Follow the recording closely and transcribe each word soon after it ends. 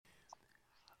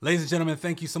Ladies and gentlemen,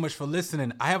 thank you so much for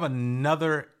listening. I have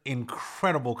another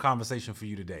incredible conversation for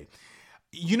you today.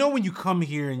 You know, when you come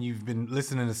here and you've been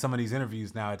listening to some of these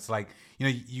interviews now, it's like,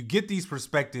 you get these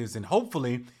perspectives and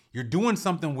hopefully you're doing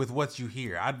something with what you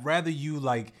hear. I'd rather you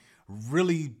like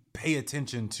really pay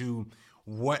attention to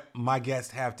what my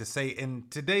guests have to say. And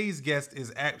today's guest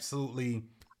is absolutely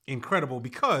incredible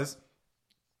because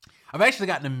I've actually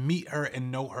gotten to meet her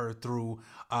and know her through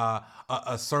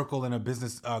a circle and a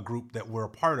business group that we're a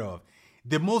part of.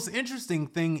 The most interesting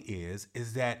thing is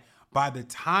that by the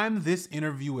time this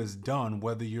interview is done,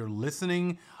 whether you're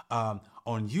listening on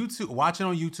YouTube, watching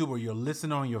on YouTube, or you're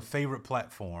listening on your favorite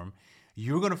platform,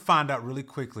 you're going to find out really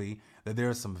quickly that there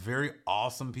are some very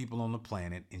awesome people on the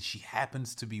planet, and she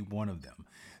happens to be one of them.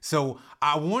 So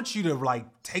I want you to like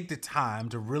take the time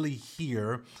to really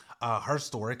hear her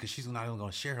story, because she's not only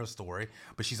going to share her story,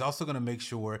 but she's also going to make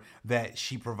sure that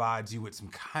she provides you with some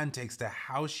context to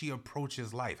how she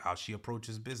approaches life, how she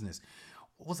approaches business.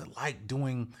 What was it like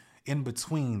doing in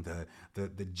between the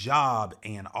job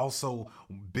and also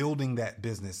building that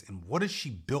business, and what has she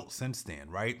built since then,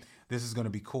 right? This is going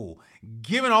to be cool.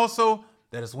 Given also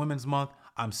that it's Women's Month,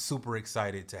 I'm super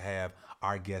excited to have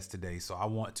our guest today. So I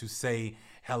want to say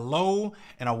hello,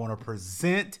 and I want to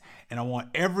present, and I want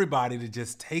everybody to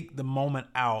just take the moment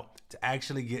out to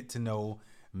actually get to know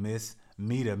Miss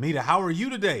Meeta. Meeta, how are you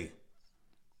today?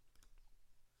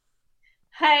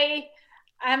 Hi,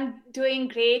 I'm doing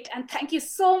great. And thank you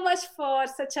so much for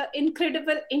such an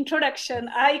incredible introduction.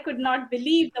 I could not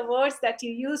believe the words that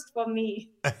you used for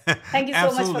me. Thank you so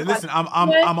much for Absolutely. calling Listen,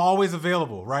 me here. I'm always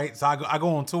available, right? So I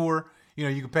go on tour.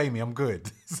 You can pay me. I'm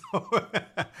good.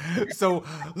 So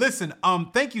listen.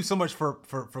 Thank you so much for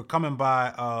coming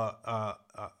by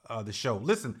the show.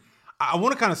 Listen, I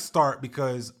want to kind of start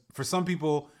because for some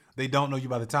people they don't know you.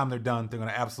 By the time they're done, they're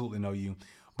going to absolutely know you.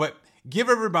 But give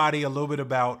everybody a little bit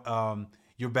about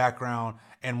your background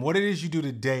and what it is you do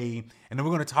today, and then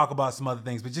we're going to talk about some other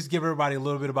things. But just give everybody a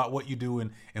little bit about what you do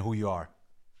and who you are.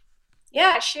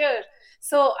 Yeah, sure.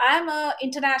 So I'm a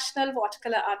international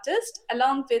watercolor artist.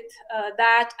 Along with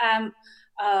that, I'm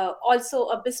also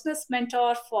a business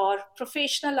mentor for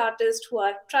professional artists who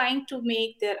are trying to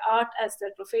make their art as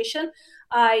their profession.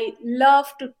 I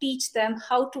love to teach them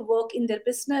how to work in their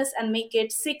business and make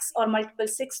it six or multiple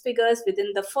six figures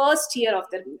within the first year of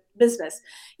their business.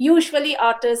 Usually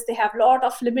artists, they have a lot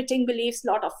of limiting beliefs,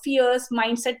 lot of fears,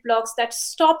 mindset blocks that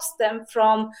stops them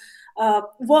from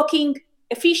working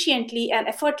efficiently and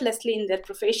effortlessly in their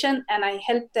profession, and I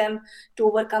help them to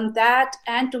overcome that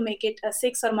and to make it a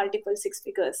six or multiple six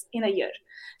figures in a year.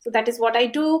 So that is what I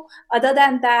do. Other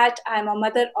than that, I'm a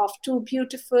mother of two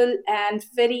beautiful and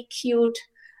very cute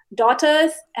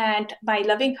daughters, and my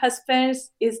loving husband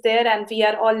is there, and we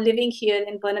are all living here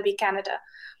in Burnaby, Canada.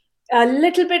 A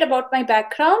little bit about my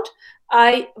background.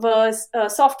 I was a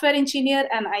software engineer,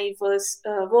 and I was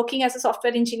working as a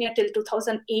software engineer till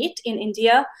 2008 in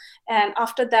India. And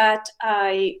after that,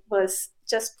 I was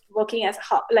just working as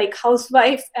a like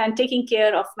housewife and taking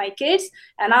care of my kids.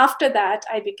 And after that,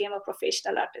 I became a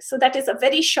professional artist. So that is a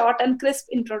very short and crisp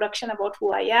introduction about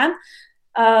who I am.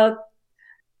 Uh,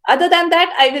 Other than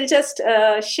that, I will just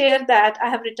share that I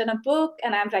have written a book,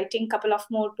 and I'm writing a couple of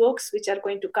more books which are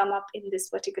going to come up in this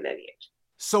particular year.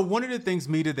 So one of the things,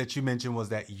 Mita, that you mentioned was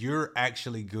that you're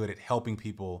actually good at helping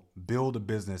people build a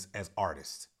business as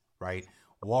artists, right?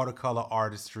 Watercolor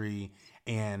artistry.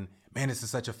 And man, this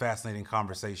is such a fascinating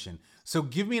conversation. So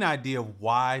give me an idea of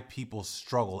why people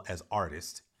struggle as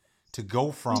artists to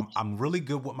go from I'm really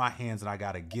good with my hands and I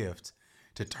got a gift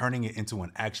to turning it into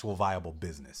an actual viable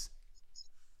business.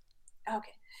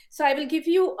 Okay. So I will give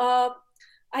you a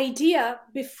idea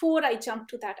before I jump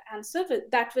to that answer.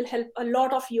 That will help a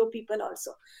lot of your people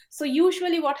also. So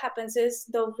usually what happens is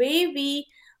the way we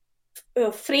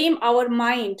frame our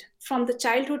mind from the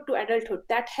childhood to adulthood,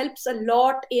 that helps a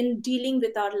lot in dealing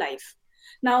with our life.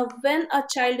 Now, when a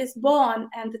child is born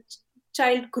and the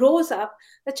child grows up,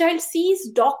 the child sees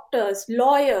doctors,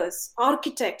 lawyers,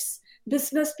 architects,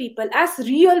 business people as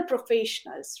real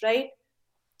professionals, right?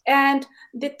 And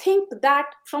they think that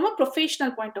from a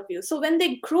professional point of view. So when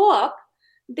they grow up,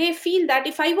 they feel that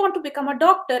if I want to become a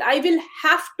doctor, I will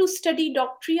have to study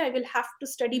doctorate, I will have to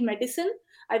study medicine,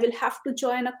 I will have to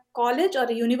join a college or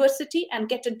a university and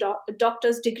get a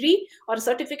doctor's degree or a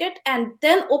certificate, and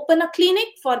then open a clinic.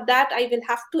 For that, I will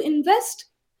have to invest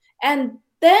and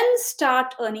then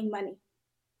start earning money,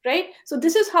 right? So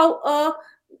this is how a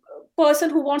person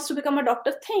who wants to become a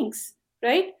doctor thinks,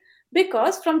 right?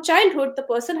 Because from childhood the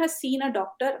person has seen a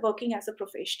doctor working as a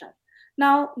professional.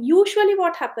 Now usually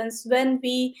what happens when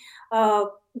we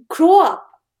grow up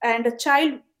and a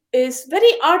child is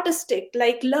very artistic,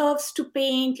 like loves to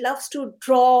paint, loves to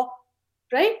draw,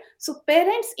 right? So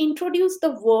parents introduce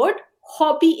the word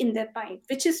hobby in their mind,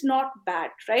 which is not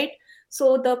bad, right?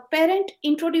 So the parent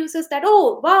introduces that,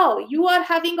 oh wow, you are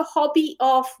having a hobby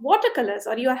of watercolors,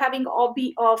 or you are having a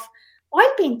hobby of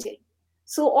oil painting.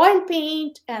 So oil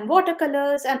paint and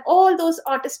watercolors and all those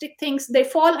artistic things, they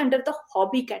fall under the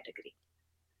hobby category.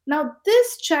 Now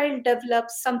this child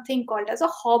develops something called as a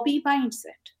hobby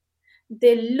mindset.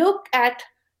 They look at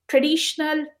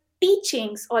traditional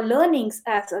teachings or learnings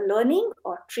as a learning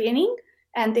or training,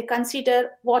 and they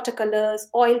consider watercolors,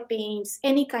 oil paints,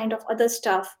 any kind of other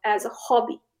stuff as a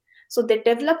hobby. So they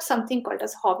develop something called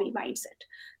as hobby mindset.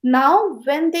 Now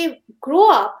when they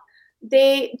grow up,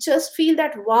 they just feel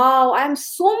that, wow, I'm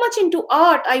so much into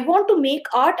art, I want to make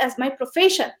art as my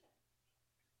profession.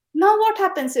 Now what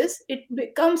happens is it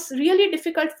becomes really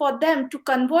difficult for them to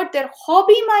convert their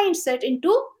hobby mindset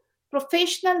into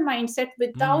professional mindset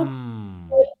without Mm.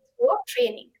 going through a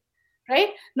training.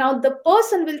 Right now the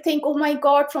person will think, oh my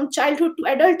god, from childhood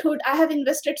to adulthood I have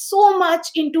invested so much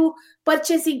into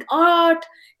purchasing art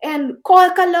and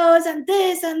core colors and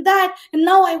this and that, and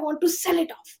now I want to sell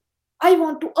it off, I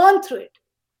want to earn through it.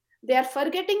 They are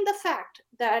forgetting the fact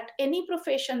that any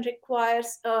profession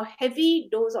requires a heavy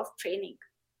dose of training,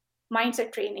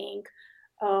 mindset training,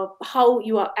 how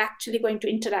you are actually going to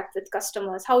interact with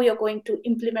customers, how you're going to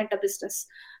implement a business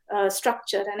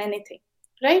structure and anything,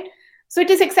 right? So it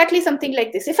is exactly something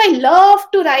like this. If I love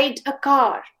to ride a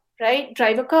car, right,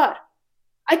 drive a car,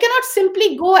 I cannot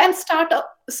simply go and start a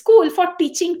school for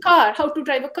teaching car how to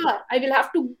drive a car. I will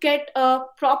have to get a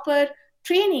proper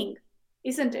training,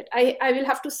 isn't it? I will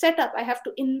have to set up, I have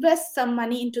to invest some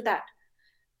money into that.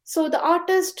 So the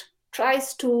artist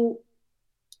tries to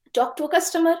talk to a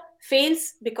customer,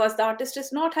 fails because the artist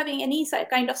is not having any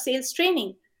kind of sales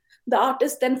training. The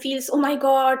artist then feels, oh my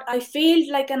god, I failed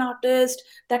like an artist,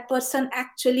 that person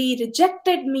actually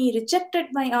rejected me, rejected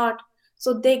my art.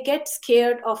 So they get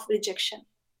scared of rejection,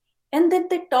 and then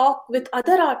they talk with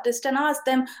other artists and ask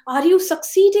them, are you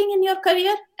succeeding in your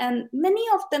career? And many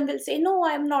of them will say, no,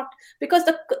 I am not, because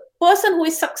the person who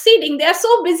is succeeding, they are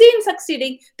so busy in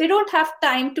succeeding, they don't have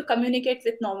time to communicate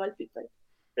with normal people,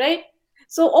 right?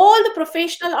 So all the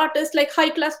professional artists, like high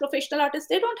class professional artists,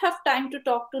 they don't have time to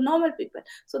talk to normal people.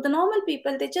 So the normal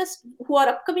people, they just, who are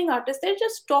upcoming artists, they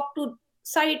just talk to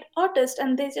side artists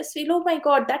and they just feel, oh my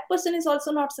god, that person is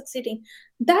also not succeeding,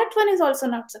 that one is also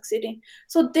not succeeding.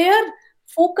 So their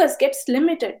focus gets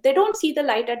limited, they don't see the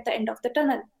light at the end of the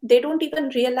tunnel, they don't even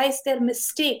realize their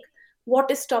mistake,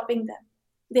 what is stopping them.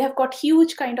 They have got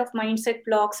huge kind of mindset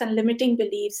blocks and limiting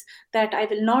beliefs that I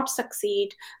will not succeed,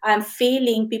 I am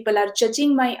failing, people are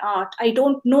judging my art, I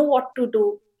don't know what to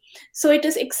do. So it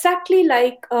is exactly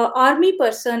like an army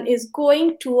person is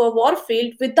going to a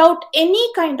warfield without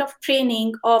any kind of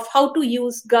training of how to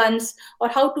use guns or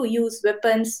how to use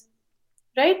weapons,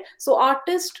 right? So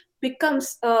artist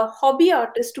becomes a hobby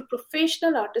artist to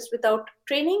professional artist without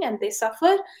training, and they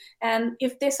suffer. And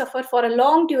if they suffer for a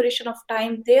long duration of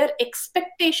time, their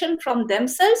expectation from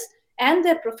themselves and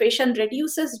their profession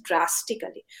reduces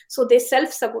drastically, so they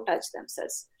self sabotage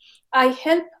themselves. I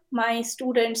help my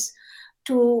students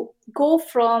to go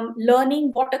from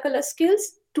learning watercolor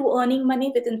skills to earning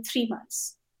money within 3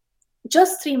 months,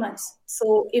 just 3 months.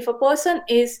 So if a person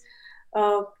is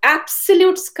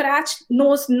absolute scratch,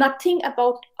 knows nothing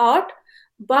about art,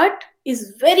 but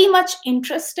is very much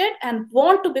interested and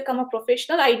want to become a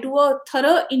professional, I do a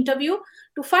thorough interview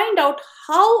to find out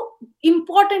how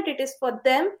important it is for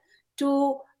them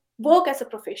to work as a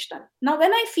professional. Now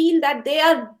when I feel that they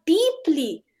are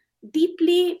deeply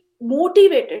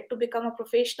motivated to become a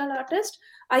professional artist,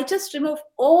 I just remove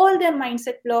all their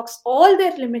mindset blocks, all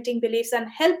their limiting beliefs, and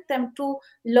help them to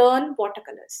learn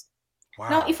watercolors.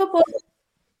 Now, Wow. if a person,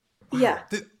 Wow. yeah,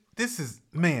 This is,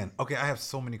 man. Okay, I have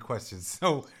so many questions.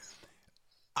 So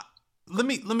let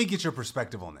me get your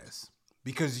perspective on this,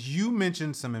 because you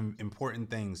mentioned some important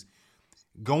things.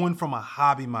 Going from a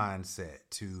hobby mindset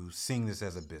to seeing this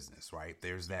as a business, right?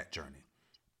 There's that journey.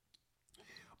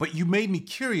 But you made me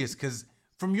curious because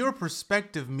from your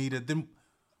perspective, Meeta, then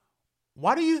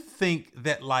why do you think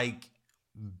that like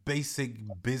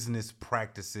basic business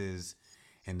practices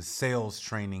and sales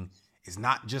training is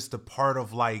not just a part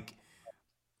of like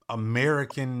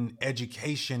American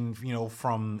education, you know,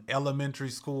 from elementary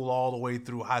school all the way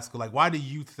through high school? Like, why do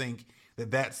you think that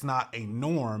that's not a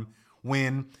norm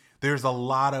when there's a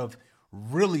lot of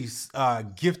really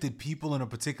gifted people in a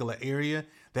particular area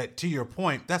that, to your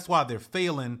point, that's why they're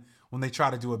failing when they try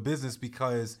to do a business,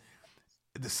 because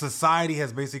the society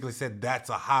has basically said that's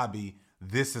a hobby,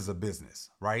 this is a business,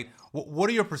 right? What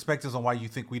are your perspectives on why you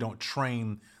think we don't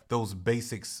train those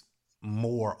basics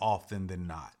more often than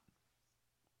not?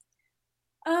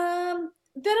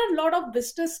 There are a lot of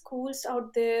business schools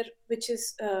out there which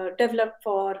is developed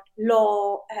for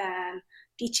law and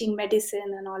teaching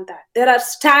medicine and all that. There are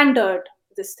standard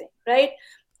this thing, right?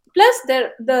 Plus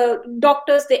the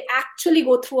doctors, they actually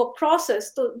go through a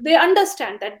process, so they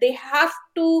understand that they have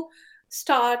to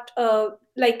start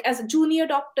like as a junior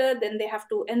doctor, then they have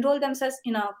to enroll themselves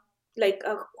in a like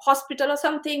a hospital or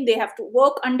something, they have to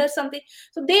work under something,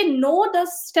 so they know the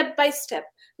step by step.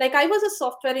 Like I was a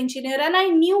software engineer and I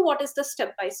knew what is the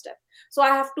step by step. So I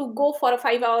have to go for a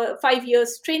 5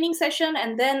 years training session,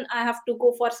 and then I have to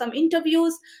go for some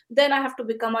interviews, then I have to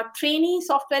become a trainee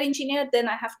software engineer, then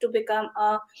I have to become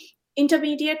a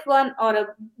intermediate one or a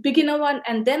beginner one,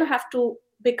 and then I have to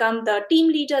become the team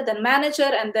leader, then manager,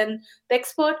 and then the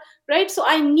expert, right? So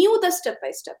I knew the step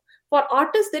by step. For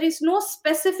artists, there is no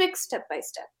specific step by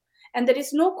step, and there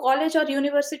is no college or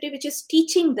university which is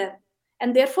teaching them,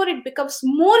 and therefore it becomes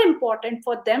more important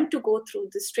for them to go through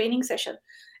this training session.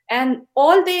 And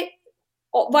all they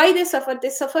why they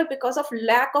suffer because of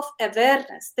lack of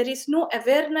awareness. There is no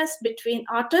awareness between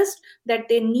artists that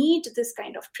they need this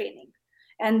kind of training,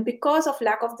 and because of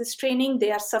lack of this training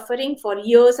they are suffering for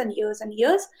years and years and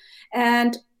years.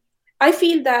 And I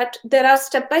feel that there are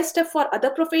step by step for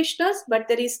other professionals, but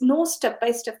there is no step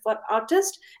by step for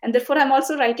artists. And therefore I'm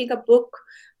also writing a book,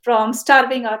 From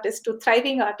Starving Artist to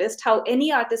Thriving Artist, how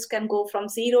any artist can go from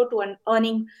zero to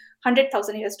earning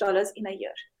 100,000 US dollars in a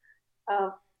year.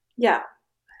 Yeah.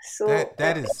 So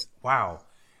That is wow.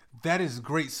 That is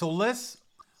great. So let's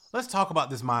talk about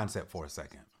this mindset for a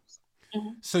second.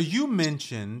 mhm. So you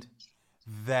mentioned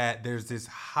that there's this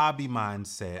hobby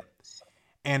mindset,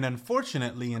 and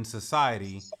unfortunately in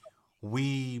society,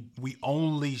 we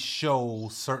only show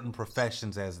certain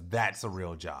professions as that's a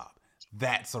real job.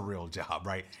 That's a real job,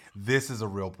 right? This is a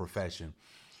real profession.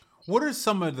 What are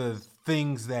some of the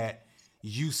things that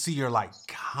you see are like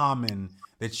common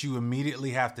that you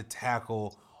immediately have to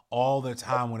tackle all the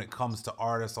time when it comes to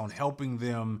artists on helping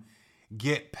them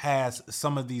get past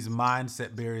some of these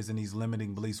mindset barriers and these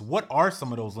limiting beliefs? What are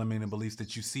some of those limiting beliefs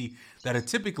that you see that are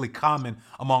typically common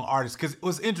among artists? Because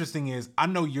what's interesting is I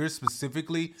know you're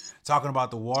specifically talking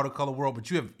about the watercolor world, but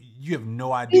you have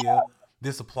no idea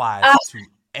this applies uh, to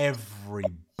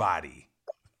everybody.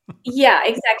 yeah,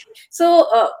 exactly.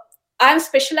 So I'm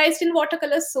specialized in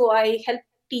watercolors, so I help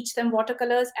teach them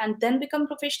watercolors and then become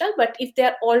professional. But if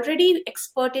they're already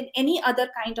expert in any other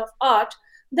kind of art,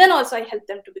 then also I help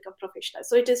them to become professional.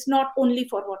 So it is not only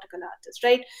for watercolor artists,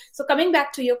 right? So coming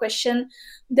back to your question,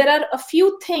 there are a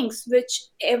few things which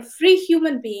every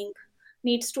human being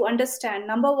needs to understand.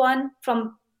 Number one,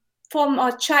 from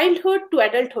our childhood to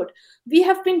adulthood, we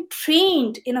have been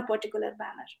trained in a particular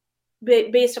manner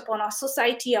based upon our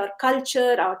society, our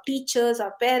culture, our teachers,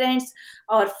 our parents,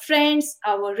 our friends,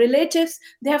 our relatives.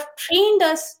 They have trained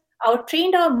us,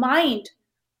 trained our mind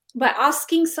by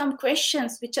asking some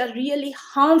questions which are really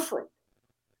harmful.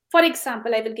 For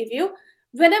example, I will give you,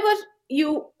 whenever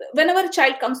whenever a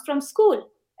child comes from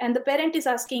school and the parent is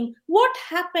asking, what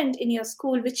happened in your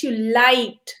school which you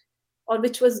liked or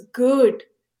which was good?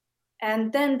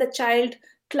 And then the child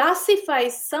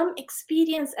classifies some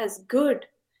experience as good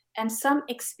and some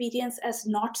experience as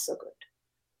not so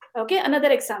good. Okay,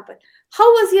 another example. How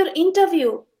was your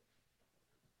interview?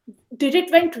 Did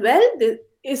it went well?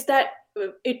 Is that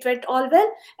it went all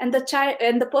well? And the child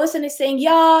and the person is saying,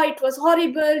 yeah, it was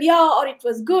horrible, yeah, or it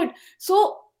was good.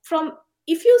 So from,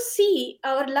 if you see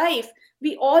our life,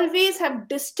 we always have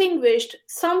distinguished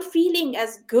some feeling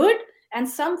as good and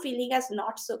some feeling as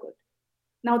not so good.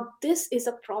 Now, this is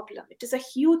a problem. It is a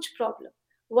huge problem.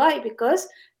 Why? Because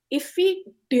if we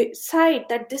decide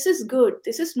that this is good,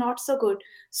 this is not so good,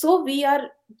 so we are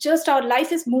just, our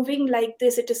life is moving like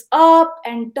this. It is up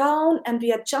and down, and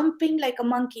we are jumping like a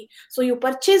monkey. So you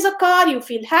purchase a car, you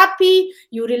feel happy,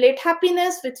 you relate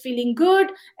happiness with feeling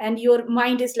good, and your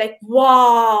mind is like,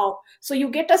 wow. So you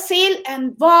get a sale,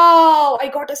 and wow, I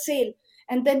got a sale.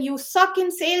 And then you suck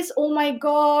in sales. Oh my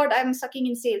God, I'm sucking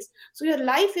in sales. So your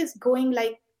life is going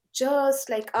like just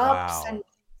like ups, Wow.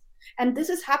 and this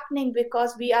is happening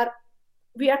because we are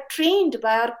trained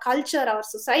by our culture, our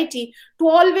society, to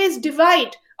always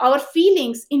divide our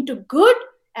feelings into good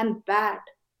and bad.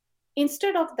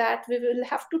 Instead of that, we will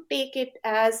have to take it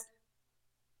as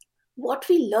what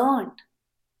we learned,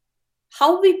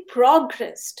 how we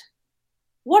progressed,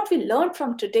 what we learned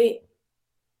from today,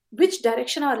 which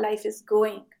direction our life is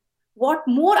going, what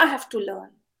more I have to learn.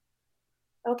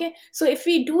 Okay, so if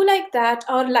we do like that,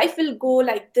 our life will go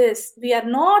like this. We are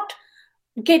not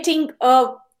getting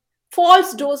a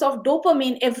false dose of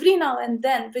dopamine every now and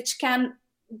then, which can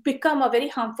become a very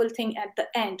harmful thing at the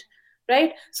end,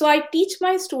 right? So I teach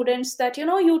my students that,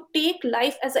 you take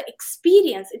life as an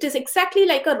experience. It is exactly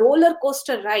like a roller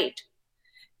coaster ride.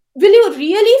 Will you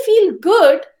really feel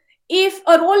good if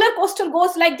a roller coaster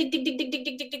goes like dick, dick, dick, dick, dick,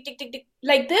 dick, dick, dick, dick, dick, dick,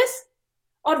 like this?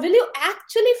 Or will you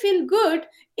actually feel good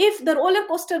if the roller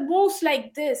coaster moves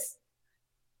like this?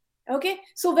 Okay,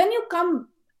 so when you come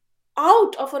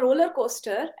out of a roller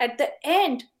coaster at the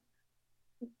end,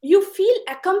 you feel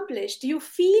accomplished, you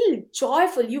feel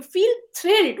joyful, you feel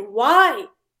thrilled. Why?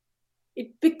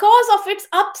 Because of its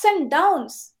ups and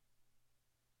downs,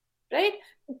 right?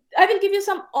 I will give you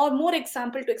some or more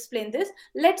example to explain this.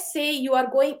 Let's say you are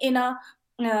going in a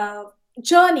uh,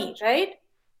 journey, right?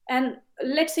 And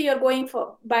let's say you're going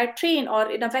for by train or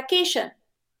in a vacation,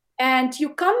 and you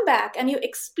come back and you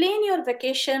explain your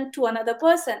vacation to another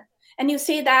person, and you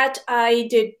say that I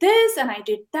did this and I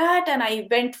did that and I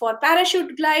went for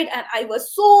parachute glide and I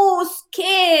was so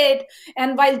scared,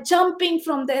 and while jumping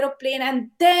from the aeroplane,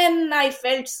 and then I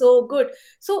felt so good.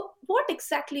 So what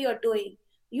exactly you're doing?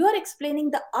 You are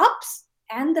explaining the ups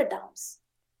and the downs.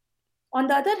 On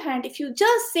the other hand, if you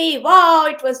just say, wow,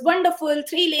 it was wonderful,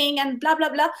 thrilling, and blah blah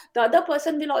blah, the other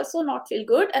person will also not feel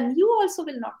good and you also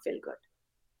will not feel good,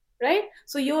 right?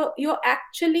 So you're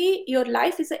actually, your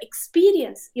life is an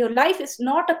experience. Your life is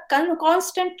not a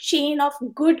constant chain of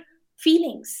good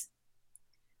feelings.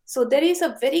 So there is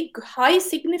a very high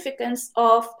significance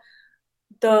of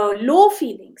the low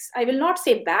feelings. I will not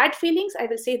say bad feelings, I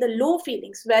will say the low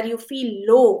feelings, where you feel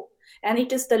low. And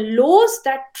it is the lows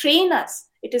that train us,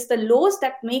 it is the lows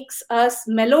that makes us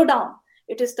mellow down,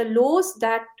 it is the lows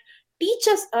that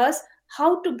teaches us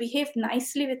how to behave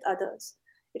nicely with others.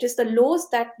 It is the lows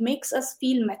that makes us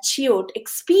feel matured,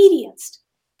 experienced.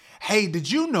 Hey, did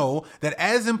you know that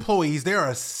as employees, there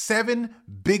are 7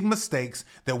 big mistakes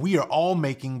that we are all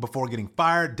making before getting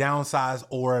fired, downsized,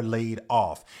 or laid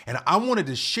off? And I wanted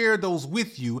to share those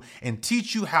with you and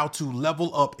teach you how to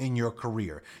level up in your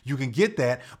career. You can get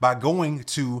that by going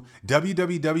to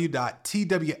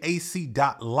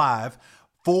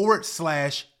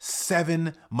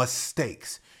www.twac.live/7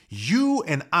 mistakes. You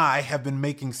and I have been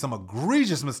making some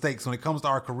egregious mistakes when it comes to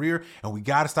our career, and we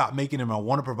got to stop making them. I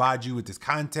want to provide you with this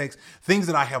context, things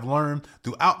that I have learned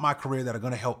throughout my career that are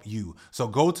going to help you. So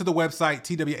go to the website,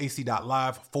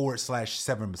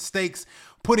 twac.live/7 mistakes,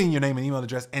 put in your name and email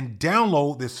address, and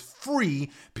download this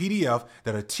free PDF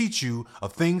that'll teach you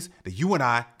of things that you and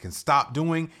I can stop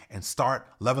doing and start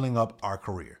leveling up our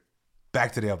career.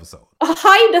 Back to the episode. A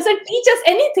high doesn't teach us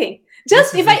anything.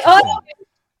 Just if I earn.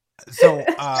 So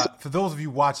for those of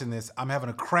you watching this, I'm having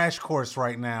a crash course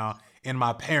right now in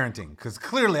my parenting, because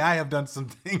clearly I have done some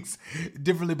things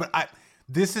differently. But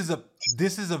this is a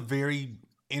very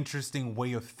interesting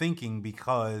way of thinking,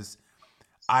 because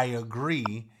I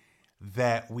agree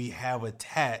that we have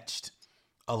attached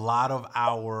a lot of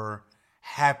our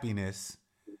happiness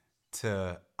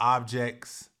to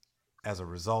objects. As a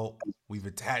result, we've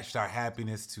attached our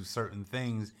happiness to certain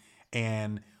things,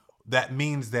 and that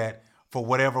means that for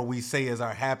whatever we say is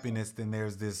our happiness, then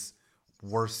there's this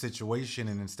worse situation.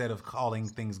 And instead of calling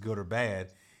things good or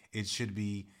bad, it should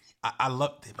be, I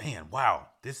love, man, wow,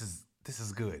 this is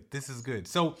good. This is good.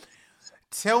 So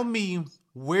tell me,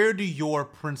 where do your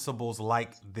principles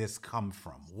like this come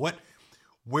from?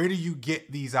 Where do you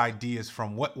get these ideas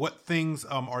from? What things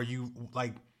are you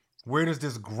like, where does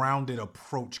this grounded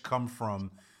approach come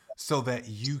from, so that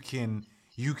you can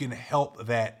help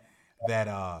that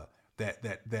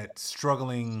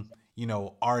struggling,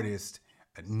 artist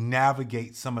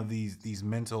navigate some of these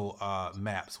mental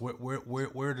maps?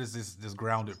 Where does this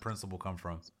grounded principle come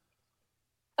from?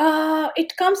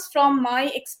 It comes from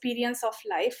my experience of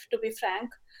life, to be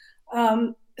frank.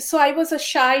 So I was a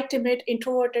shy, timid,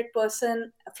 introverted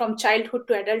person from childhood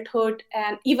to adulthood,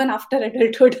 and even after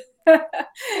adulthood.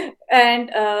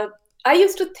 And I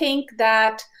used to think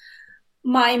that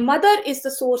my mother is the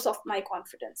source of my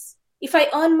confidence. If I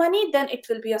earn money, then it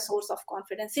will be a source of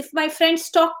confidence. If my friends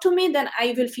talk to me, then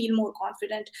I will feel more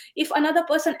confident. If another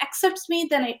person accepts me,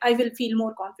 then I will feel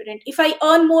more confident. If I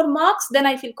earn more marks, then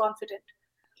I feel confident.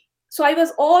 So I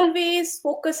was always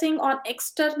focusing on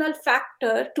external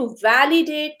factor to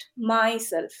validate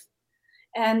myself.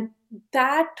 And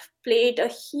that played a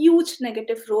huge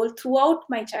negative role throughout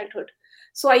my childhood.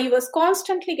 So I was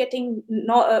constantly getting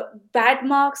bad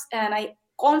marks, and I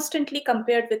constantly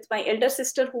compared with my elder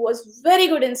sister, who was very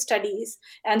good in studies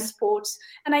and sports,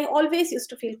 and I always used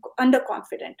to feel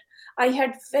underconfident. I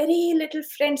had very little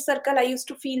friend circle. I used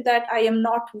to feel that I am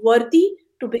not worthy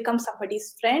to become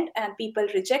somebody's friend, and people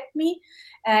reject me,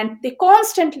 and they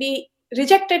constantly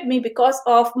rejected me because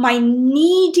of my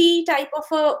needy type of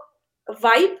a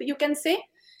vibe, you can say.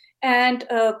 And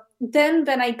then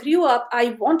when I grew up,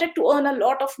 I wanted to earn a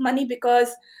lot of money because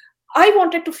I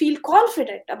wanted to feel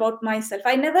confident about myself.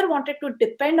 I never wanted to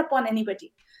depend upon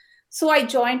anybody. So I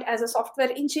joined as a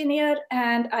software engineer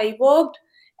and I worked.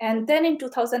 And then in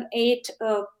 2008,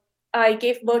 I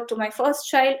gave birth to my first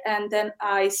child, and then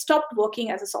I stopped working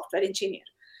as a software engineer.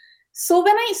 So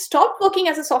when I stopped working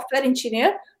as a software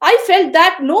engineer, I felt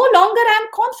that no longer I am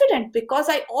confident, because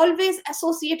I always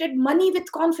associated money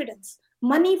with confidence,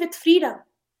 money with freedom.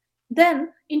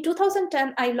 Then in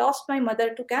 2010, I lost my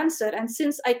mother to cancer. And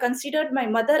since I considered my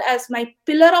mother as my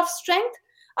pillar of strength,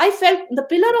 I felt the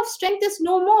pillar of strength is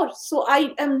no more. So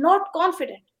I am not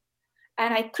confident.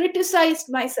 And I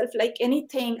criticized myself like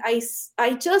anything. I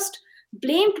just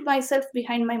blamed myself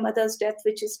behind my mother's death,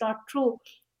 which is not true.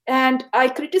 And I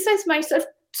criticized myself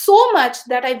so much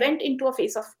that I went into a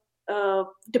phase of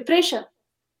depression.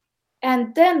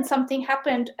 And then something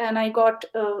happened, and I got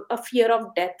a fear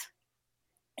of death.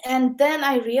 And then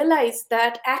I realized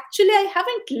that actually I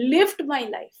haven't lived my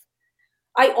life.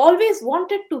 I always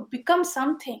wanted to become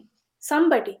something,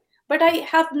 somebody, but I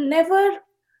have never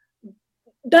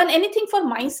done anything for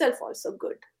myself also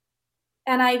good.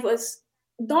 And I was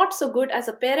not so good as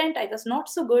a parent. I was not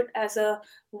so good as a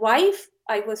wife.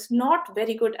 I was not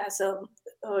very good as a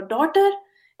daughter.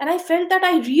 And I felt that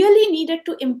I really needed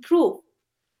to improve.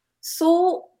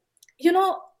 So, you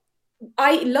know,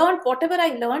 I learned whatever I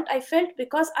learned, I felt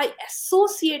because I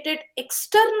associated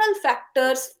external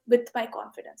factors with my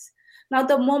confidence. Now,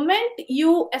 the moment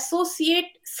you associate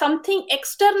something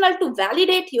external to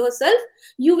validate yourself,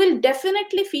 you will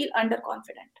definitely feel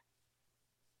underconfident.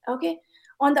 Okay.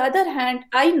 On the other hand,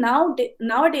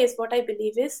 nowadays what I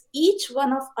believe is each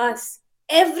one of us,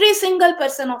 every single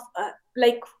person of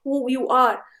like who you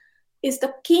are, is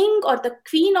the king or the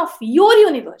queen of your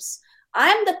universe. I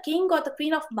am the king or the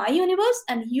queen of my universe,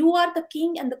 and you are the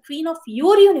king and the queen of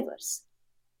your universe,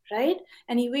 right?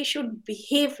 And we should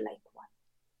behave like one.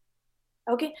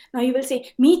 Okay. Now you will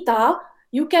say, Meeta,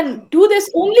 you can do this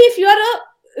only if you are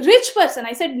a rich person.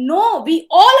 I said, no, we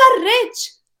all are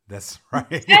rich. That's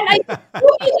right. And I can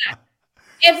prove you that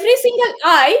every single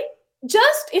eye,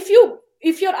 just if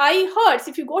your eye hurts,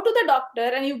 if you go to the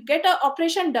doctor and you get an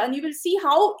operation done, you will see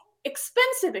how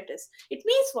expensive it is. It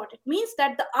means what? It means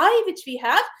that the eye which we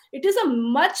have, it is a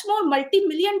much more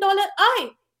multi-million dollar eye.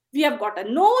 We have got a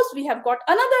nose, we have got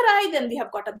another eye, then we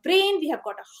have got a brain, we have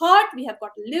got a heart, we have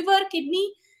got a liver,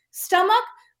 kidney, stomach.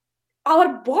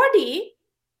 Our body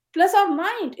plus our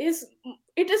mind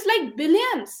it is like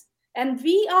billions, and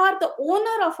we are the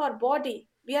owner of our body,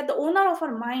 we are the owner of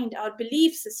our mind, our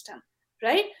belief system,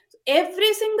 right? So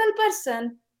every single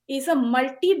person is a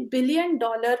multi-billion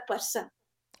dollar person.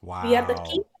 We are the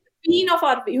king, Wow. queen of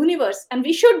our universe, and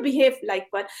we should behave like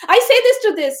one. I say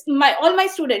this to all my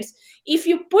students: if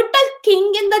you put a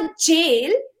king in the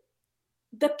jail,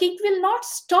 the king will not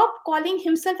stop calling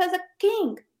himself as a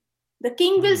king. The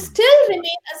king will Hmm. still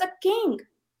remain as a king.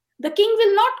 The king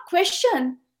will not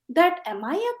question that, am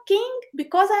I a king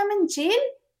because I am in jail?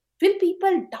 Will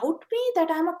people doubt me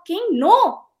that I am a king?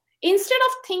 No. Instead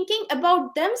of thinking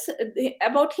about them,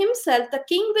 about himself, the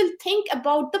king will think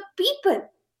about the people,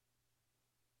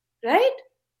 right?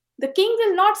 The king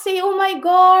will not say, oh my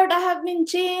God, I have been in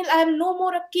jail, I am no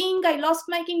more a king, I lost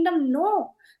my kingdom.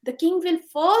 No. The king will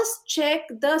first check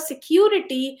the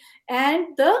security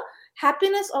and the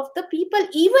happiness of the people,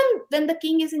 even when the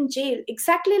king is in jail.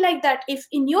 Exactly like that. If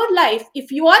in your life,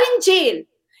 if you are in jail,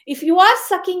 if you are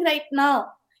sucking right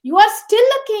now, you are still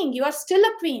a king, you are still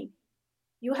a queen.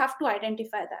 You have to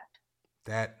identify that.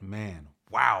 That man.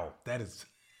 Wow. That is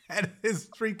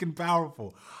freaking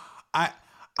powerful. I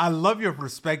I love your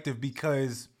perspective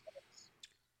because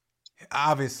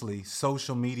obviously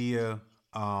social media,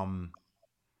 um,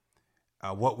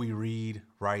 what we read,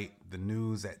 right? The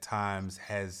news at times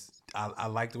has. I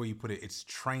like the way you put it. It's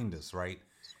trained us, right,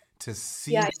 to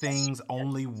see Yeah. things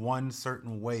only one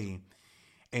certain way,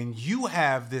 and you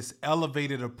have this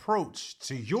elevated approach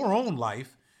to your own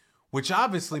life, which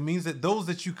obviously means that those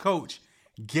that you coach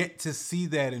get to see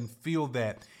that and feel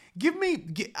that.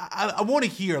 I want to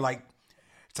hear, like,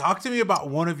 talk to me about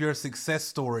one of your success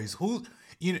stories. Where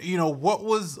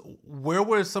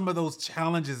were some of those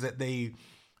challenges that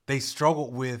they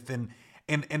struggled with, and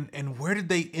where did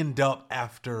they end up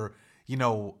after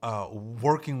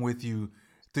working with you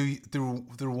through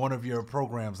one of your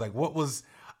programs? Like, what was?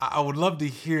 I would love to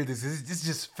hear this. This is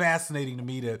just fascinating to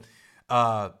me to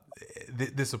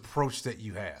this approach that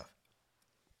you have.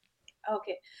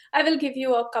 Okay, I will give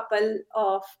you a couple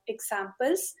of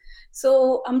examples.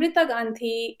 So Amrita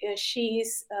Gandhi,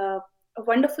 she's a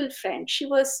wonderful friend.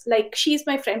 She's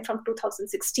my friend from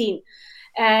 2016,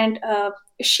 and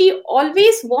she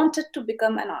always wanted to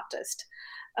become an artist.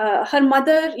 Her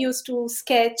mother used to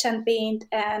sketch and paint,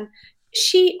 and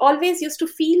she always used to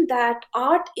feel that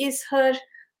art is her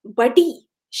buddy.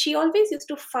 She always used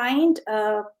to find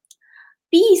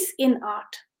peace in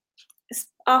art,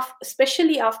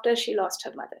 especially after she lost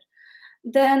her mother.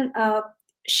 Then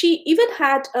she even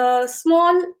had a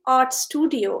small art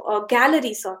studio, a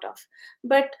gallery sort of.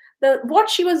 But what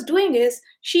she was doing is,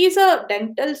 she's a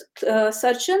dental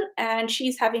surgeon, and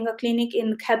she's having a clinic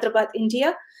in Hyderabad,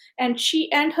 India. And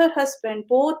she and her husband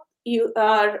both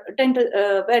were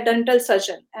dental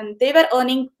surgeon, and they were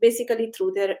earning basically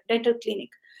through their dental clinic.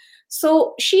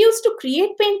 So she used to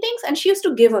create paintings and she used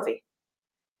to give away,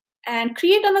 and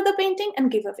create another painting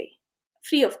and give away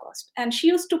free of cost. And she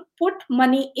used to put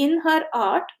money in her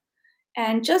art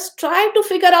and just try to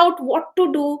figure out what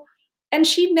to do. And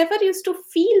she never used to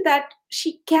feel that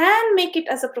she can make it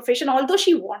as a profession, although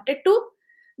she wanted to.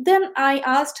 Then I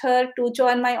asked her to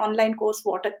join my online course,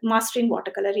 Mastering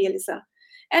Watercolor Realism.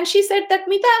 And she said that,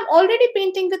 Meeta, I'm already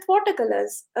painting with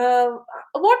watercolors.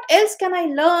 What else can I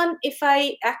learn if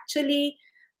I actually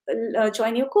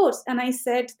join your course? And I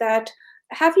said that,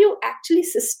 have you actually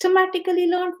systematically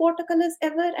learned watercolors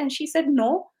ever? And she said,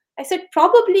 no. I said,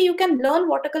 probably you can learn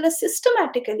watercolors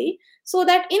systematically so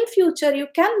that in future you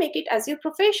can make it as your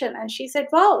profession. And she said,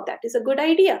 wow, that is a good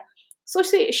idea. So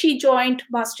she joined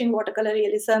Mastering Watercolor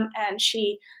Realism, and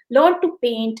she learned to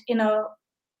paint in a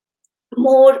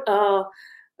more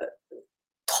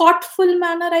thoughtful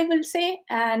manner, I will say.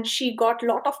 And she got a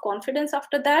lot of confidence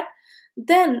after that.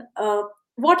 Then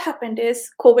what happened is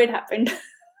COVID happened.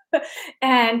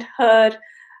 and her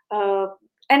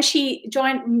and she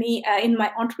joined me in my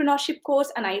entrepreneurship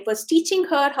course, and I was teaching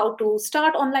her how to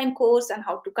start online course and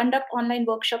how to conduct online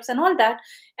workshops and all that.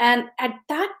 And at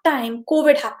that time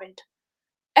COVID happened,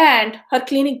 and her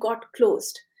clinic got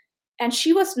closed, and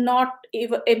she was not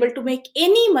able to make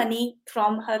any money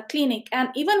from her clinic. And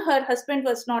even her husband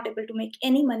was not able to make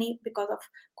any money because of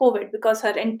COVID, because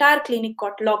her entire clinic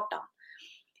got locked down.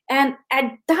 And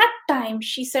at that time,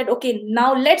 she said, okay,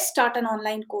 now let's start an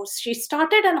online course. She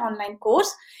started an online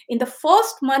course. In the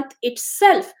first month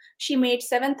itself, she made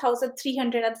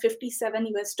 7,357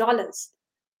 US dollars.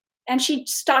 And she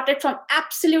started from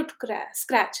absolute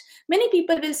scratch. Many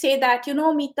people will say that,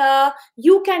 Meeta,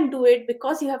 you can do it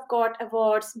because you have got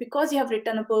awards, because you have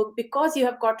written a book, because you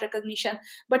have got recognition.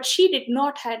 But she did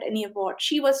not had any award.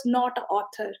 She was not an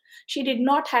author. She did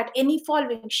not had any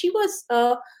following. She was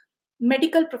a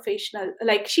medical professional,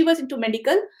 like she was into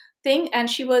medical thing, and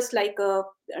she was like a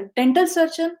dental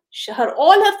surgeon.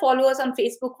 All her followers on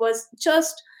Facebook was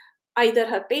just either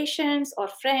her patients or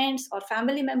friends or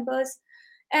family members.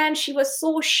 And she was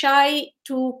so shy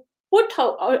to put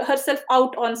herself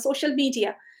out on social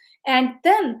media. And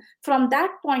then from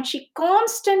that point, she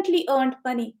constantly earned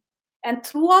money. And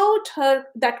throughout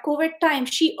that COVID time,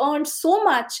 she earned so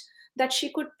much that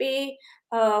she could pay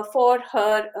for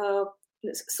her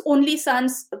only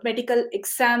son's medical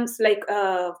exams, like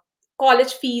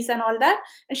college fees and all that.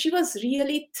 And she was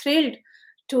really thrilled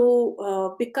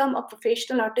to become a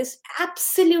professional artist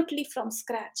absolutely from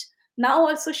scratch. Now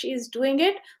also she is doing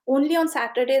it. Only on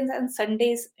Saturdays and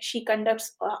Sundays she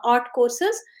conducts art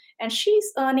courses, and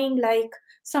she's earning like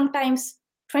sometimes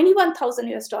 21,000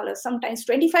 US dollars, sometimes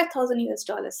 25,000 US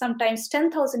dollars, sometimes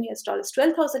 10,000 US dollars,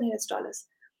 12,000 US dollars.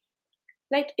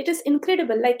 Like, it is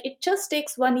incredible. Like, it just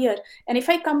takes 1 year. And if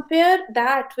I compare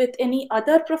that with any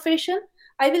other profession,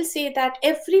 I will say that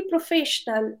every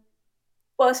professional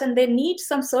person, they need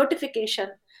some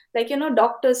certification. Like,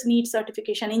 doctors need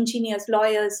certification, engineers,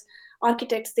 lawyers,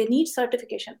 architects, they need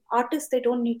certification. Artists, they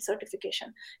don't need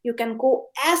certification. You can go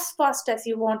as fast as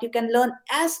you want, you can learn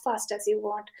as fast as you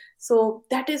want. So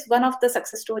that is one of the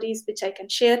success stories which I can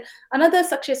share. Another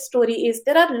success story is,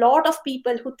 there are a lot of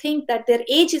people who think that their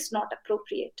age is not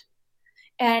appropriate,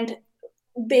 and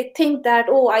they think that,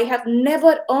 oh, I have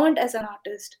never earned as an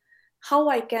artist, how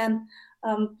I can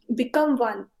become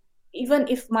one, even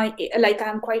if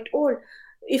I'm quite old.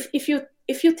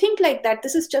 If you think like that,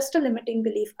 this is just a limiting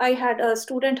belief. I had a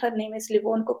student, her name is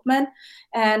Livon Cookman,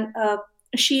 and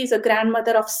she is a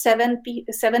grandmother of seven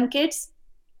kids.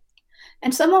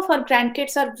 And some of her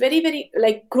grandkids are very, very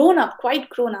like grown up, quite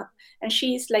grown up. And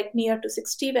she's like near to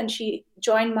 60 when she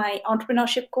joined my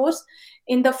entrepreneurship course.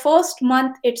 In the first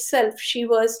month itself, she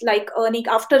was like earning,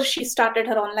 after she started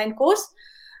her online course,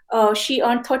 She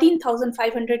earned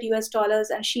 13,500 US dollars,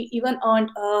 and she even earned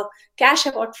a cash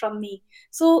award from me.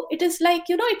 So it is like,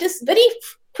 it is very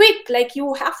quick. Like,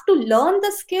 you have to learn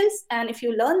the skills, and if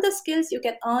you learn the skills, you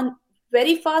can earn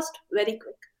very fast, very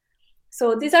quick.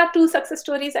 So these are two success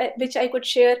stories which I could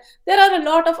share. There are a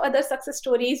lot of other success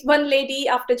stories. One lady,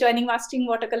 after joining Mastering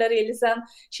Watercolor Realism,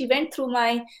 she went through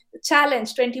my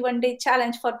challenge, 21-day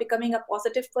challenge for becoming a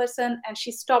positive person, and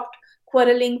she stopped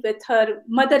quarreling with her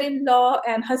mother-in-law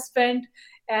and husband,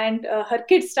 and her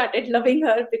kids started loving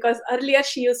her, because earlier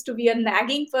she used to be a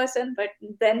nagging person, but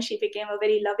then she became a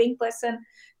very loving person.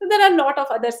 So there are a lot of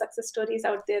other success stories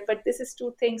out there, but this is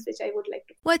two things which I would like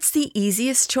to. What's the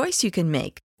easiest choice you can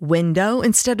make? Window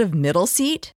instead of middle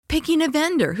seat? Picking a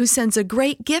vendor who sends a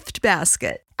great gift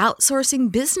basket?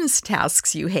 Outsourcing business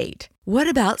tasks you hate? What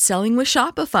about selling with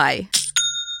Shopify?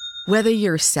 Whether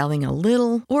you're selling a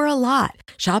little or a lot,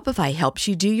 Shopify helps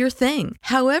you do your thing,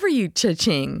 however you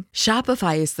cha-ching.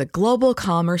 Shopify is the global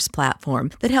commerce platform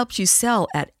that helps you sell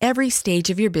at every stage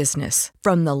of your business.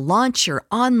 From the launch your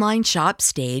online shop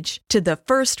stage to the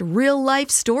first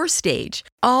real-life store stage,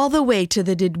 all the way to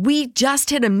the did we just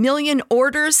hit 1 million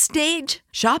orders stage.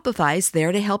 Shopify's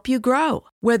there to help you grow.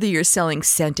 Whether you're selling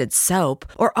scented soap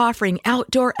or offering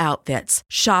outdoor outfits,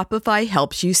 Shopify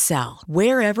helps you sell.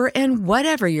 Wherever and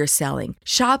whatever you're selling,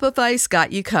 Shopify's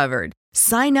got you covered.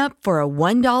 Sign up for a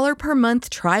 $1 per month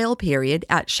trial period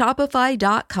at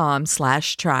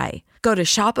shopify.com/try. Go to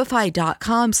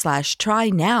shopify.com/try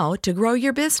now to grow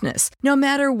your business, no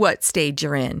matter what stage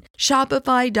you're in.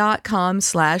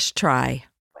 Shopify.com/try.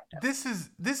 This is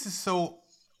so.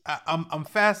 I'm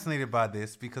fascinated by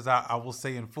this because I will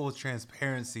say in full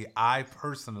transparency, I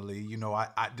personally,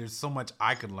 I there's so much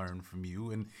I could learn from you,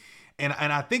 and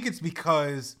I think it's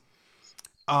because,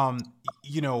 in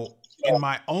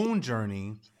my own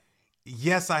journey,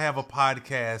 yes, I have a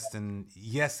podcast, and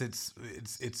yes,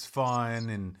 it's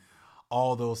fun and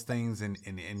all those things, and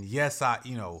yes,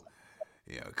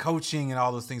 coaching and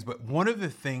all those things. But one of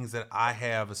the things that I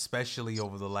have, especially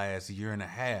over the last year and a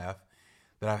half,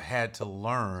 that I've had to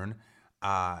learn,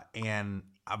 and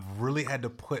I've really had to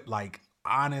put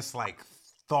honest,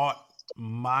 thought,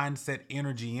 mindset,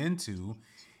 energy into,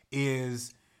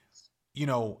 is,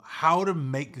 how to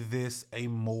make this a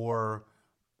more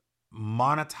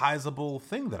monetizable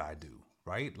thing that I do,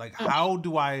 right? Like, how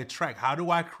do I attract? How do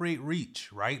I create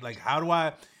reach, right? Like, how do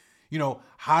I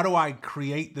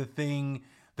create the thing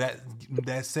that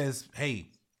says,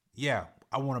 hey, yeah,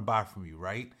 I want to buy from you,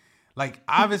 right? Like,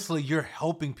 obviously you're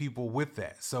helping people with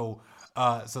that. So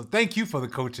thank you for the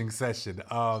coaching session.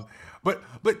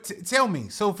 But tell me,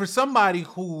 so for somebody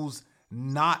who's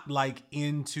not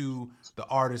into the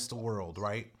artist world,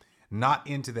 right? Not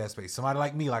into that space. Somebody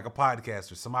like me, like a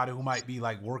podcaster, somebody who might be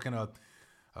working a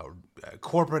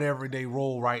corporate everyday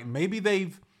role, right? And maybe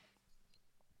they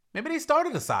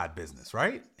started a side business,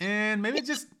 right? And maybe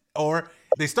or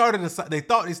they thought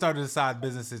they started a side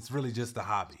business. It's really just a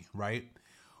hobby, right?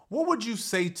 What would you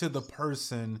say to the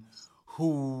person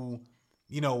who,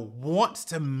 wants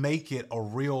to make it a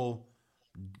real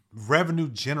revenue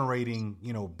generating,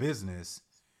 business,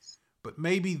 but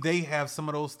maybe they have some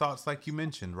of those thoughts like you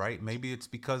mentioned, right? Maybe it's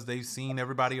because they've seen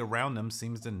everybody around them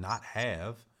seems to not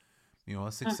have,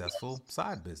 a successful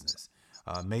side business.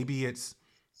 Maybe it's,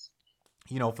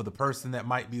 for the person that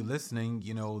might be listening,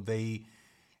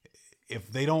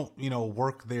 if they don't,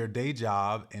 work their day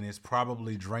job, and it's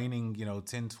probably draining,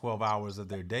 10, 12 hours of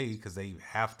their day because they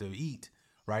have to eat,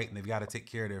 right? And they've got to take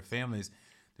care of their families.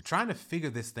 They're trying to figure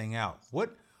this thing out.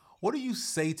 What do you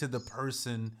say to the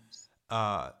person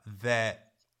that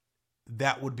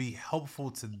would be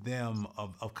helpful to them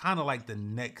of kind of the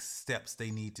next steps they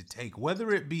need to take,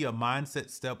 whether it be a mindset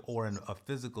step or a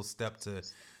physical step to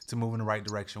move in the right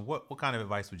direction? What kind of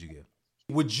advice would you give?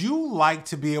 Would you like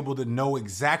to be able to know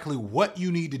exactly what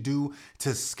you need to do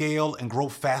to scale and grow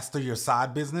faster your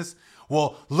side business?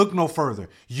 Well, look no further.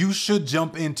 You should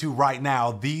jump into right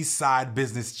now the Side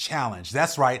Business Challenge.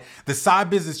 That's right. The Side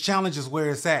Business Challenge is where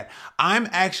it's at. I'm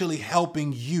actually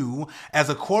helping you as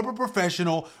a corporate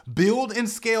professional build and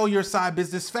scale your side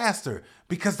business faster,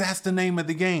 because that's the name of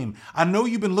the game. I know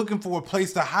you've been looking for a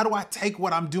place to, how do I take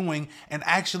what I'm doing and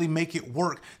actually make it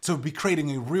work to be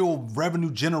creating a real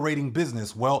revenue generating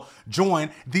business? Well, join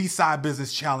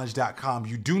thesidebusinesschallenge.com.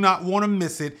 You do not want to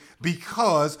miss it,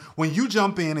 because when you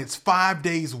jump in, it's 5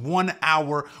 days, 1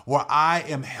 hour where I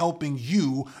am helping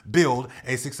you build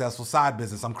a successful side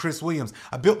business. I'm Chris Williams.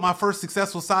 I built my first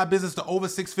successful side business to over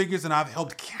 6 figures, and I've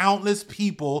helped countless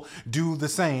people do the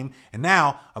same. And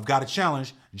now I've got a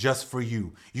challenge just for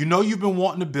you. You know you've been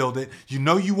wanting to build it. You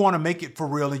know you want to make it for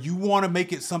real, and you want to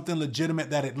make it something legitimate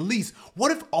that at least,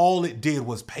 what if all it did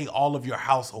was pay all of your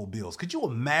household bills? Could you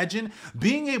imagine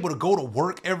being able to go to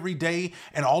work every day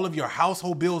and all of your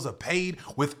household bills are paid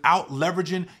without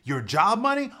leveraging your job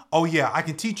money? Oh yeah, I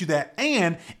can teach you that.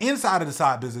 And inside of the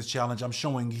Side Business Challenge, I'm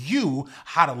showing you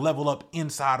how to level up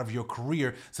inside of your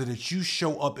career so that you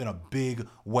show up in a big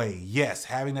way. Yes,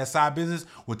 having that side business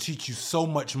will teach you so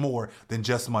much more than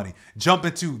just money. Jump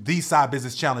into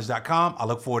thesidebusinesschallenge.com. I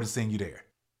look forward to seeing you there.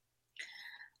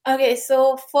 Okay,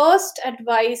 so first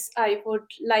advice I would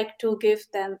like to give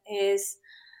them is,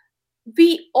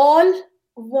 we all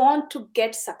want to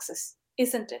get success,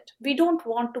 isn't it? We don't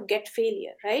want to get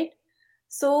failure, right?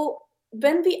 So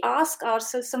when we ask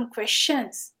ourselves some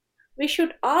questions, we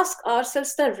should ask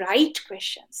ourselves the right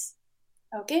questions,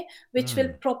 okay, which will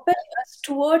propel us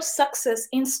towards success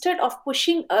instead of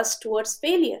pushing us towards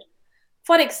failure.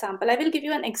 For example, I will give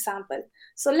you an example.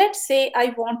 So let's say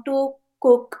I want to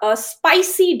cook a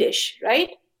spicy dish, right?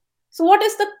 So what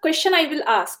is the question I will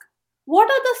ask?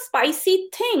 What are the spicy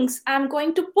things I'm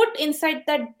going to put inside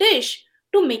that dish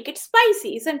to make it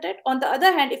spicy, isn't it? On the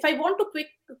other hand, if I want to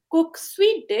cook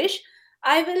sweet dish,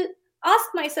 I will ask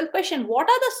myself question, what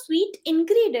are the sweet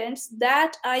ingredients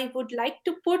that I would like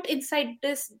to put inside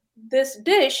this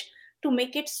dish to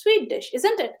make it sweet dish,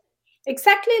 isn't it?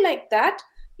 Exactly like that.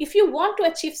 If you want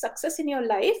to achieve success in your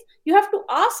life, you have to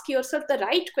ask yourself the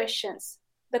right questions.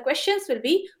 The questions will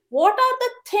be, what are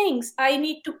the things I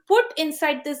need to put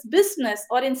inside this business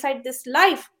or inside this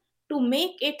life to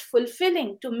make it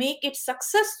fulfilling, to make it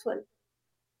successful?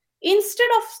 Instead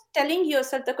of telling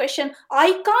yourself the question,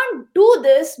 I can't do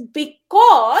this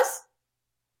because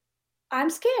I'm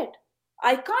scared.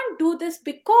 I can't do this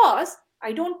because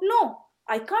I don't know.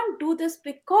 I can't do this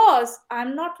because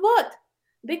I'm not worth.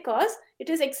 Because it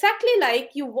is exactly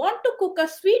like you want to cook a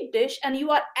sweet dish and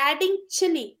you are adding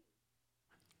chili.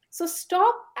 So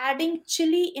stop adding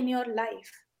chili in your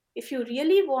life. If you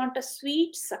really want a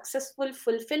sweet, successful,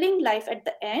 fulfilling life at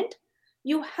the end,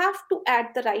 you have to add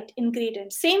the right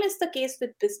ingredients. Same is the case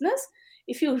with business.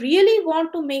 If you really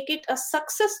want to make it a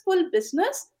successful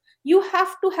business, you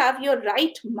have to have your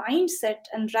right mindset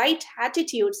and right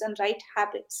attitudes and right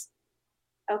habits.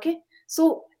 Okay?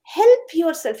 So help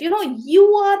yourself. You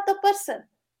are the person.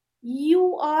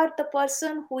 You are the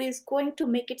person who is going to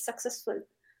make it successful.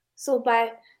 So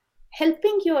by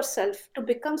helping yourself to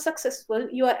become successful,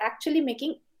 you are actually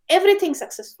making everything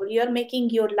successful. You are making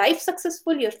your life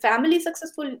successful, your family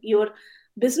successful, your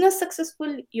business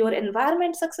successful, your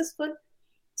environment successful.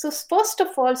 So first of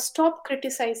all, stop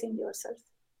criticizing yourself.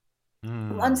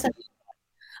 Once again,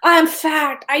 I am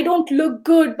fat, I don't look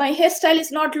good, my hairstyle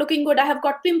is not looking good, I have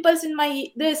got pimples in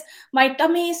my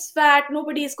tummy is fat,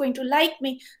 nobody is going to like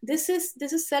me. This is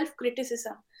self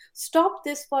criticism. Stop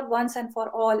this for once and for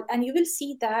all, and you will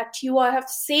see that you have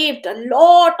saved a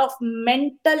lot of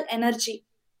mental energy.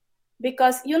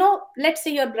 Because let's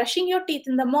say you're brushing your teeth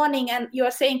in the morning and you're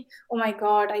saying, oh my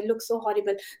god, I look so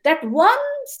horrible. That one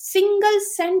single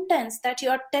sentence that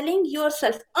you're telling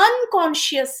yourself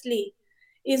unconsciously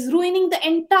is ruining the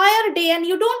entire day, and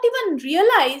you don't even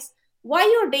realize why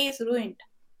your day is ruined.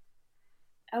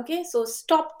 Okay, so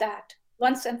stop that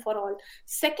once and for all.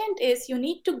 Second is, you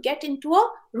need to get into a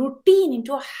routine,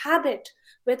 into a habit,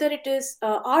 whether it is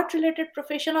art related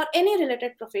profession or any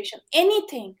related profession,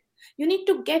 anything. You need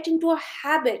to get into a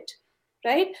habit,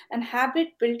 right? And habit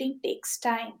building takes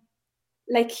time.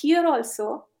 Like here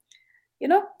also,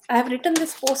 I have written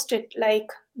this post-it, like,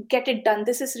 get it done.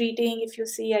 This is reading. If you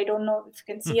see, I don't know if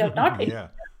you can see or not. Yeah.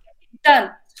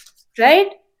 Done,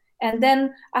 right? And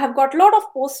then I have got a lot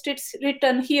of post-its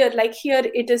written here, like here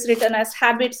it is written as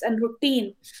habits and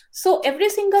routine. So every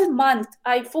single month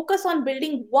I focus on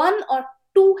building one or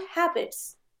two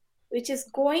habits which is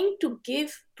going to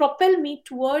propel me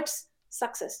towards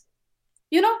success.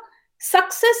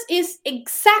 Success is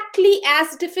exactly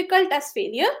as difficult as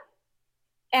failure,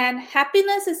 and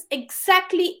happiness is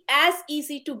exactly as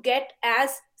easy to get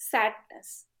as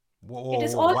sadness. Whoa, It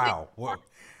is all wow. Whoa.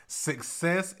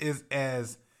 Success is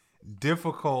as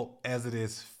difficult as it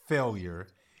is failure,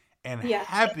 and yeah.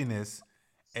 happiness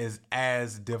is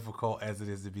as difficult as it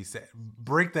is to be sad.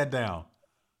 Break that down.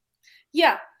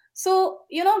 Yeah. So,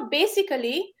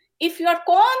 basically, if you are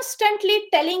constantly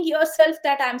telling yourself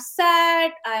that I'm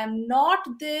sad, I am not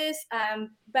this,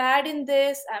 I'm bad in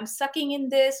this, I'm sucking in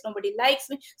this, nobody likes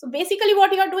me. So basically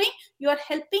what you are doing, you are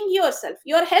helping yourself.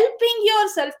 You are helping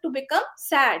yourself to become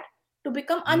sad, to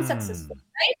become unsuccessful,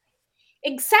 right?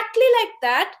 Exactly like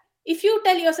that. If you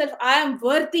tell yourself, I am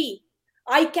worthy,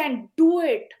 I can do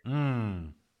it,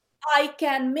 I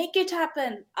can make it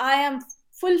happen, I am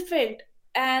fulfilled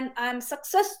and I'm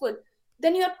successful,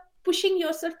 then you're pushing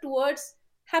yourself towards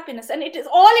happiness. And it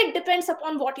depends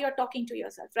upon what you're talking to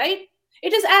yourself, right?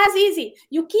 It is as easy.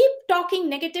 You keep talking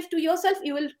negative to yourself,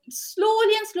 you will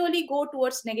slowly and slowly go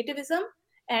towards negativism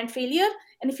and failure.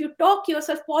 And if you talk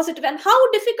yourself positive, and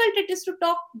how difficult it is to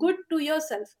talk good to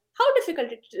yourself, how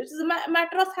difficult it is a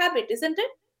matter of habit, isn't it?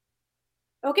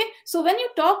 Okay, so when you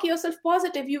talk yourself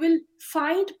positive, you will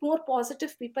find more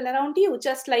positive people around you,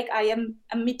 just like I'm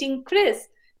meeting Chris,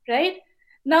 right?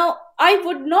 Now, I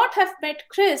would not have met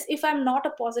Chris if I'm not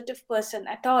a positive person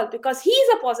at all, because he's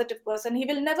a positive person. He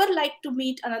will never like to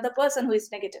meet another person who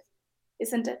is negative,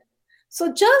 isn't it?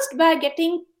 So just by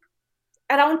getting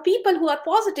around people who are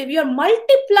positive, you're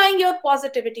multiplying your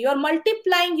positivity, you're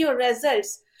multiplying your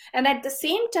results. And at the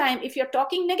same time, if you're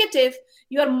talking negative,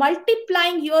 you're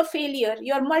multiplying your failure,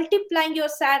 you're multiplying your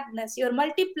sadness, you're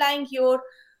multiplying your,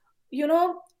 you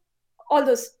know, all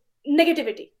those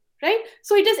negativity, right?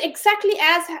 So it is exactly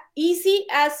as easy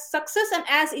as success and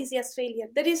as easy as failure.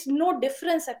 There is no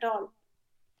difference at all,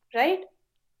 right?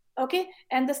 Okay,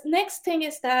 and the next thing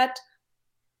is that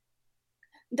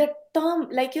the term,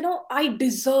 like, I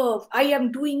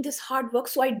am doing this hard work,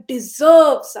 so I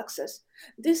deserve success.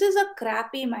 This is a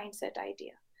crappy mindset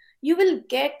idea. You will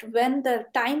get when the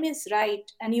time is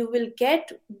right, and you will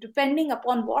get depending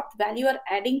upon what value you are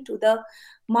adding to the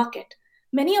market.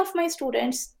 Many of my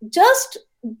students, just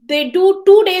they do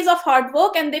 2 days of hard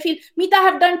work and they feel, Meeta, I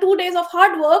have done 2 days of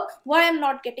hard work, why I'm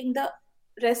not getting the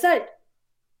result?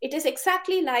 It is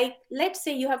exactly like, let's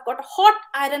say you have got a hot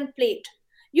iron plate.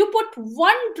 You put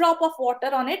one drop of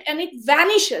water on it and it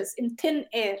vanishes in thin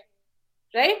air,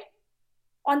 right?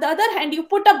 On the other hand, you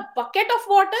put a bucket of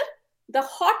water, the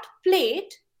hot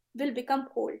plate will become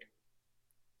cold.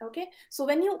 Okay, so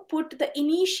when you put the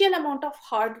initial amount of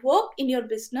hard work in your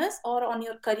business or on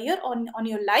your career, on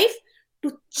your life,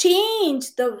 to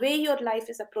change the way your life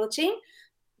is approaching,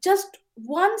 just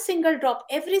one single drop,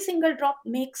 every single drop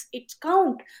makes it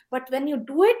count. But when you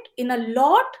do it in a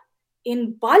lot,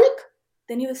 in bulk,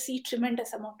 then you will see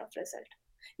tremendous amount of result.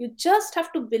 You just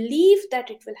have to believe that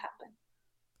it will happen.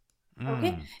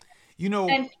 Okay. You know,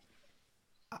 And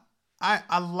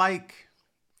I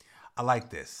like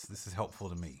this. This is helpful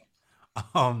to me.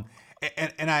 And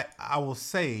I will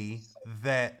say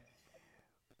that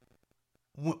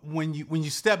when you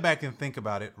step back and think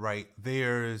about it, right?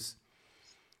 There's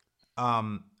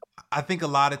I think a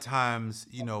lot of times,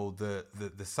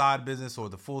 the side business or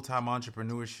the full-time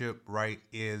entrepreneurship, right,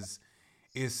 is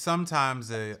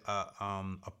sometimes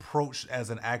approached as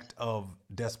an act of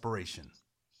desperation,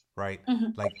 right?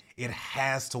 Like it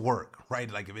has to work,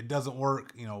 right? Like if it doesn't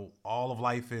work, all of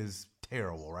life is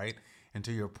terrible, right? And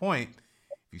to your point,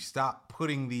 if you stop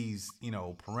putting these,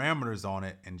 parameters on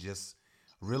it and just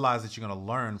realize that you're going to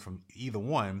learn from either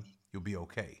one, you'll be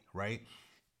okay, right?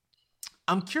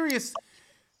 I'm curious,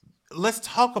 let's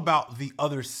talk about the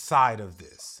other side of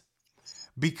this,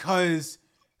 because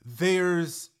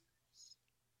there's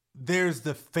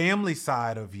the family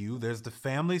side of you, there's the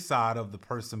family side of the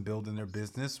person building their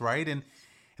business, right? And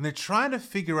they're trying to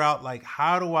figure out, like,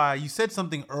 you said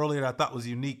something earlier that I thought was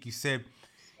unique. You said,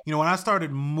 when I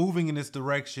started moving in this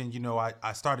direction,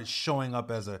 I started showing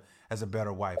up as a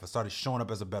better wife. I started showing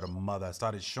up as a better mother. I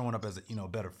started showing up as a,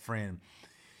 better friend.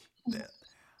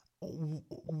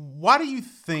 Why do you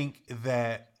think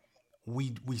that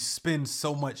we spend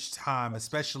so much time,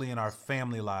 especially in our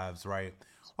family lives, right?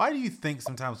 Why do you think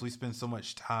sometimes we spend so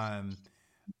much time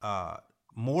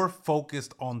more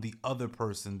focused on the other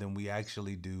person than we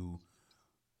actually do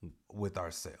with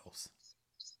ourselves?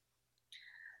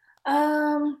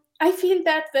 I feel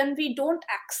that when we don't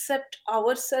accept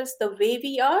ourselves the way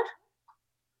we are,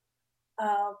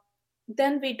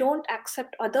 then we don't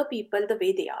accept other people the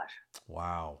way they are.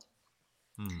 Wow.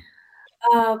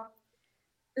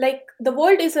 Like the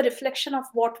world is a reflection of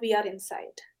what we are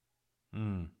inside.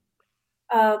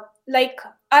 Like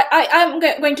I'm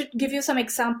going to give you some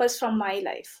examples from my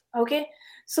life. Okay,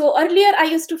 so earlier I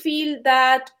used to feel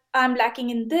that I'm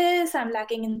lacking in this, I'm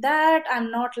lacking in that, I'm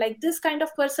not like this kind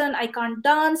of person, I can't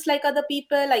dance like other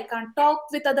people, I can't talk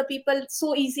with other people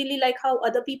so easily like how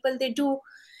other people they do.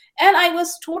 And I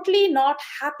was totally not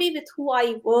happy with who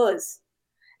I was.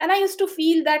 And I used to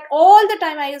feel that all the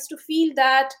time. I used to feel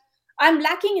that I'm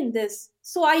lacking in this,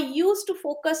 so I used to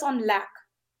focus on lack.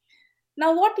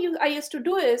 Now I used to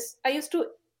do is I used to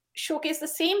showcase the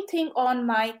same thing on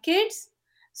my kids.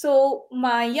 So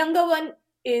my younger one,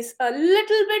 is a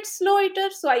little bit slow eater.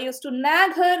 So I used to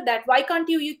nag her that why can't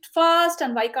you eat fast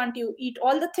and why can't you eat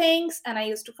all the things? And I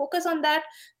used to focus on that.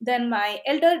 Then my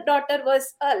elder daughter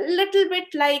was a little bit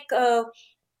like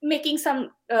making some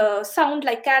sound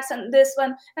like cats and this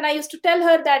one. And I used to tell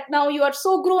her that now you are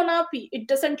so grown up. It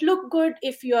doesn't look good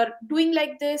if you are doing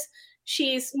like this.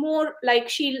 She's more like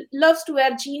she loves to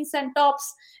wear jeans and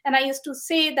tops. And I used to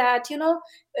say that,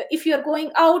 if you're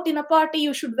going out in a party,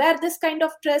 you should wear this kind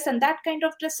of dress and that kind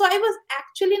of dress. So I was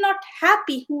actually not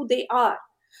happy who they are.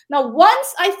 Now,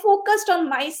 once I focused on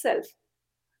myself,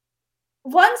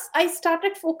 once I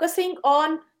started focusing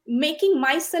on making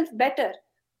myself better,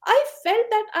 I felt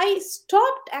that I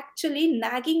stopped actually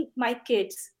nagging my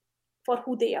kids for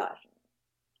who they are.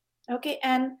 Okay,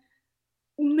 and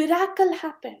miracle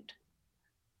happened.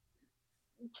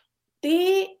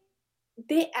 They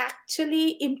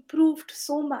actually improved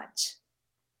so much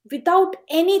without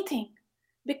anything,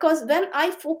 because when I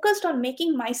focused on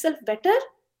making myself better,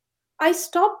 I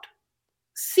stopped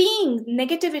seeing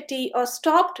negativity or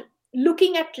stopped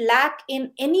looking at lack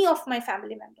in any of my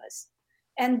family members.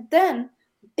 And then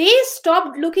they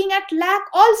stopped looking at lack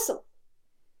also,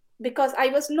 because I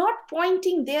was not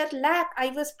pointing their lack,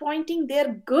 I was pointing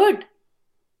their good,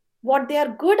 what they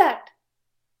are good at.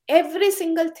 Every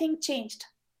single thing changed.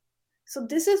 So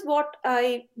this is what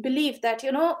I believe, that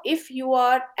if you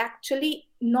are actually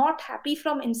not happy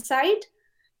from inside,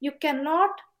 you cannot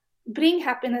bring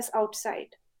happiness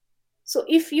outside. So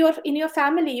if you're in your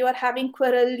family, you are having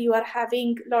quarrel, you are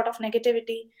having a lot of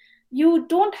negativity, you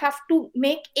don't have to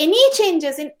make any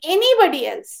changes in anybody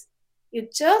else. You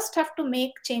just have to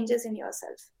make changes in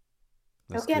yourself.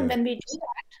 That's okay good. And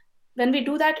when we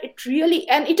do that, it really,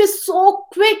 and it is so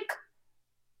quick.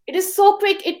 It is so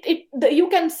quick. You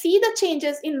can see the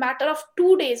changes in matter of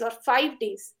 2 days or 5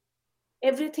 days.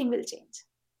 Everything will change.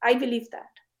 I believe that.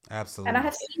 Absolutely. And I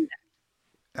have seen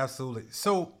that. Absolutely.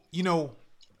 So,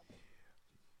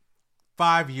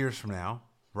 5 years from now,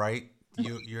 right?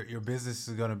 Your business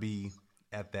is going to be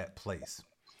at that place.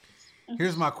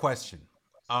 Here's my question.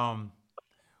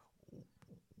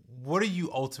 What do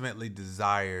you ultimately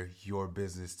desire your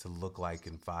business to look like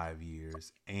in 5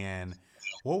 years? And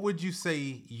what would you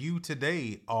say you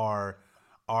today are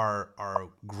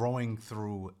growing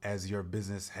through as your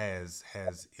business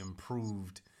has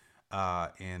improved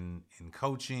in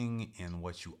coaching, in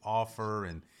what you offer,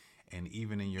 and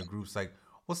even in your groups? Like,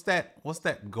 what's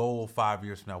that goal 5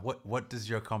 years from now? What does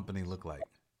your company look like?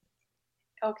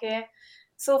 Okay.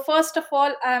 So first of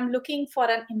all, I'm looking for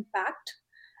an impact.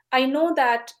 I know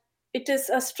that it is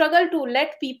a struggle to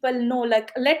let people know,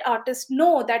 like let artists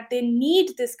know that they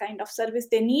need this kind of service,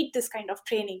 they need this kind of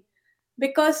training,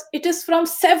 because it is from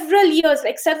several years,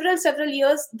 like several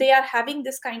years, they are having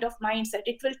this kind of mindset.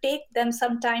 It will take them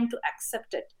some time to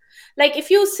accept it. Like if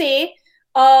you say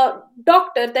a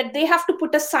doctor that they have to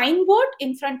put a signboard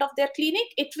in front of their clinic,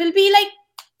 it will be like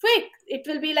quick, it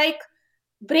will be like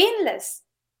brainless.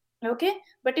 Okay,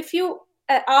 but if you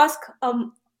ask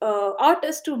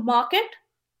artists to market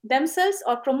themselves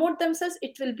or promote themselves,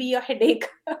 it will be a headache.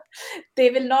 They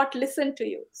will not listen to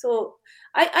you. So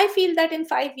I feel that in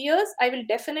 5 years I will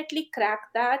definitely crack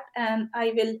that, and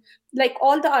I will, like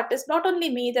all the artists, not only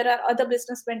me, there are other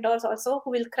business mentors also who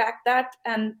will crack that,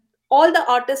 and all the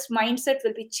artists mindset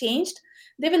will be changed.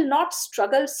 They will not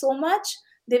struggle so much.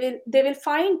 They will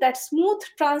find that smooth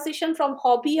transition from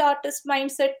hobby artist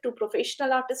mindset to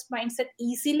professional artist mindset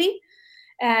easily.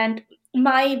 And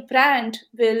my brand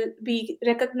will be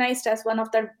recognized as one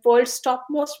of the world's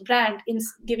topmost brand in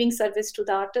giving service to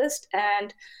the artist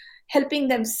and helping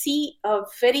them see a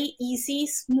very easy,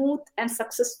 smooth, and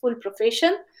successful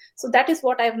profession. So that is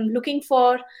what I'm looking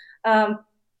for. Uh,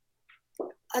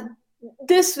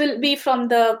 this will be from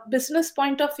the business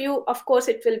point of view. Of course,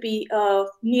 it will be a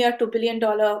near to $1 billion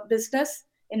business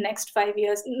in next 5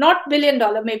 years. Not $1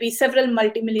 billion, maybe several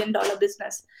multi-million-dollar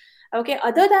business. Okay.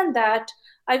 Other than that,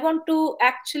 I want to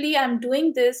actually, I'm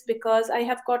doing this because I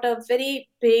have got a very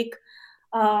big,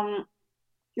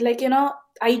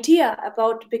 idea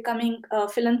about becoming a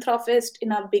philanthropist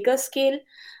in a bigger scale.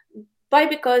 Why?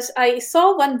 Because I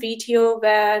saw one video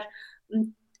where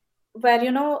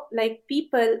like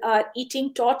people are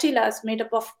eating tortillas made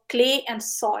up of clay and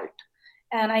salt,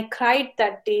 and I cried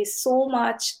that day so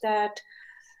much that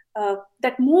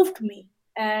that moved me.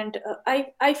 And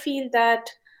I feel that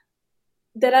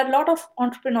there are a lot of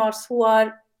entrepreneurs who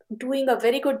are doing a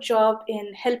very good job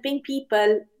in helping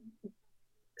people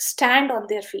stand on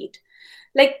their feet.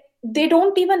 Like they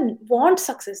don't even want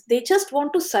success, they just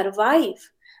want to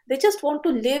survive. They just want to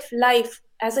live life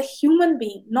as a human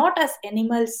being, not as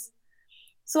animals.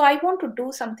 So I want to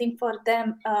do something for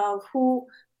them, who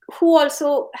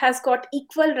also has got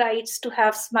equal rights to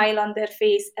have smile on their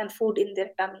face and food in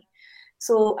their tummy.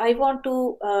 So I want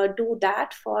to do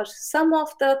that for some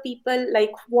of the people,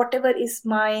 like whatever is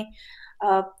my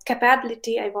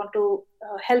capability, I want to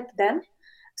help them.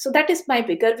 So that is my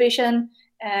bigger vision.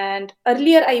 And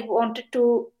earlier I wanted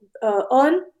to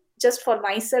earn just for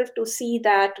myself, to see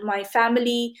that my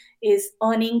family is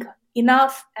earning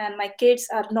enough and my kids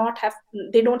are not have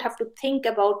they don't have to think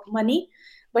about money.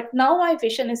 But now my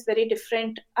vision is very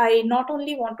different. I not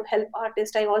only want to help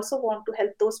artists, I also want to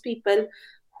help those people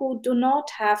who do not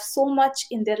have so much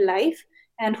in their life,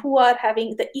 and who are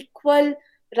having the equal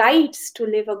rights to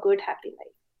live a good happy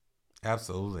life.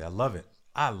 Absolutely. I love it.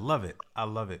 I love it. I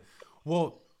love it.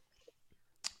 Well,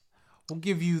 we'll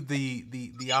give you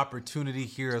the opportunity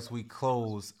here as we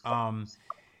close.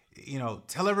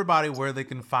 Tell everybody where they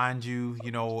can find you,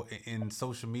 in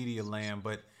social media land.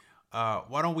 But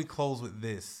why don't we close with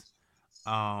this?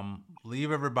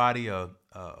 Leave everybody a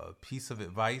piece of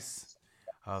advice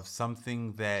of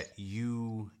something that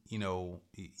you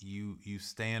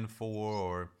stand for,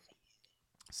 or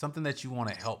something that you want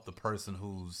to help the person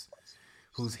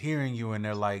who's hearing you, and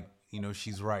they're like,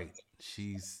 she's right.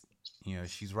 She's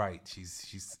right.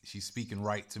 She's speaking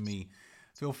right to me.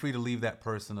 Feel free to leave that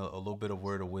person a little bit of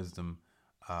word of wisdom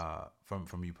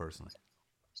from you personally.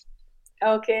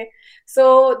 Okay.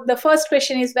 So the first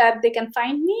question is where they can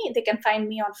find me. They can find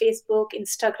me on Facebook,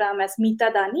 Instagram as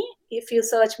Meeta Dani. If you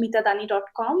search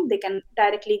meetadani.com, they can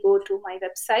directly go to my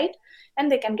website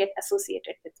and they can get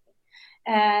associated with me.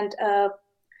 And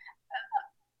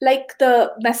like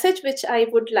the message which I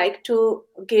would like to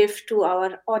give to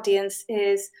our audience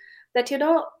is that,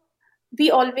 we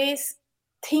always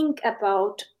think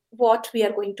about what we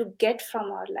are going to get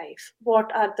from our life, what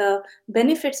are the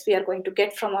benefits we are going to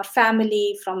get from our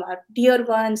family, from our dear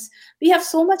ones. We have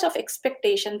so much of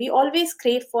expectation, we always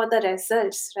crave for the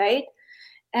results, right?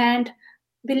 And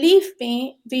believe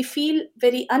me, we feel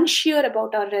very unsure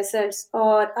about our results,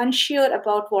 or unsure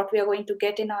about what we are going to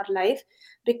get in our life,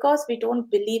 because we don't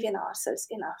believe in ourselves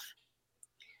enough,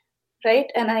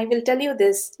 right? And I will tell you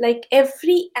this, like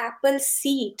every apple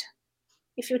seed,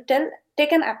 if you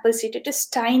take an apple seed, it is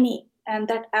tiny. And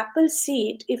that apple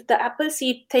seed, if the apple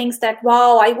seed thinks that,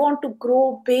 wow, I want to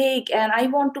grow big and I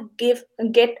want to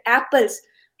get apples,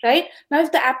 right? Now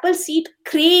if the apple seed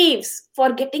craves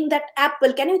for getting that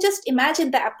apple, can you just imagine,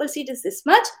 the apple seed is this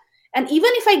much, and even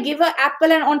if I give an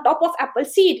apple and on top of apple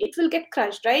seed, it will get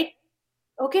crushed, right?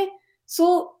 Okay.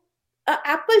 So a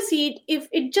apple seed, if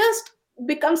it just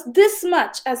becomes this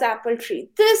much as apple tree,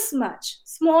 this much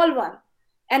small one,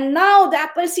 and now the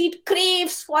apple seed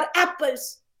craves for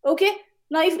apples. Okay.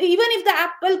 Now even if the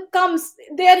apple comes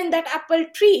there in that apple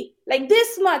tree, like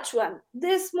this much one,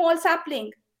 this small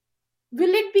sapling,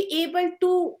 will it be able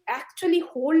to actually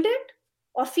hold it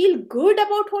or feel good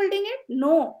about holding it?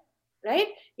 No, right?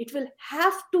 It will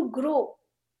have to grow.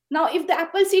 Now if the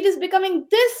apple seed is becoming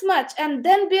this much and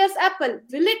then bears apple,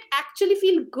 will it actually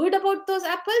feel good about those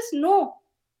apples? No,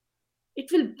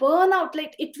 it will burn out,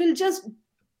 like it will just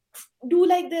do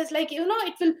like this, like it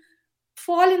will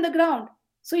fall in the ground.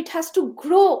 So it has to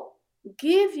grow.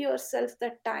 Give yourself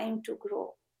the time to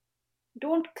grow.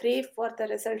 Don't crave for the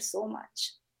results so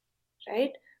much,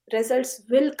 right? Results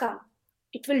will come.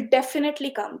 It will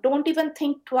definitely come. Don't even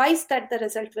think twice that the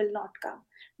result will not come.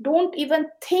 Don't even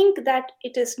think that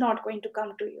it is not going to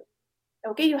come to you.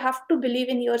 Okay, you have to believe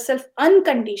in yourself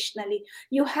unconditionally.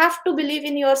 You have to believe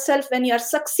in yourself when you are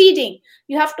succeeding.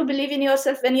 You have to believe in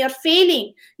yourself when you are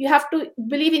failing. You have to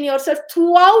believe in yourself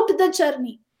throughout the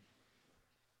journey.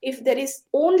 If there is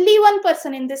only one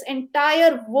person in this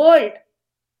entire world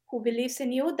who believes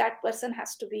in you, that person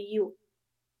has to be you.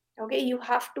 Okay, you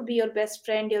have to be your best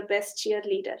friend, your best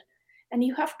cheerleader, and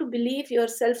you have to believe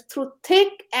yourself through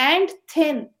thick and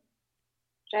thin,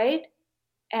 right?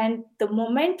 And the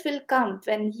moment will come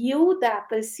when you, the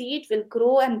apple seed, will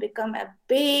grow and become a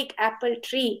big apple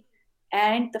tree,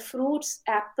 and the fruits,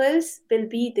 apples, will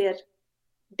be there.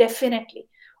 Definitely.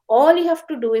 All you have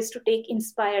to do is to take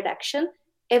inspired action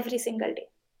every single day.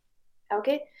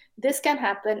 Okay, this can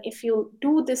happen if you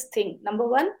do this thing. Number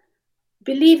one,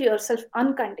 believe yourself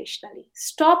unconditionally.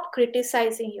 Stop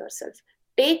criticizing yourself.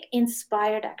 Take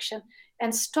inspired action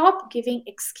and stop giving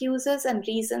excuses and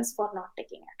reasons for not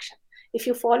taking action. If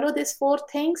you follow these four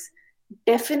things,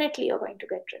 definitely you're going to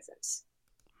get results.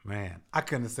 Man, I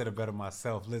couldn't have said it better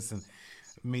myself. Listen,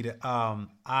 Meeta,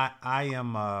 I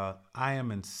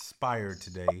am inspired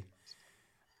today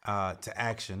to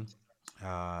action.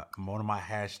 One of my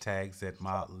hashtags that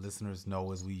my listeners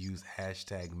know is we use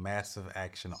hashtag massive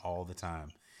action all the time.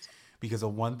 because the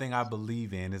one thing I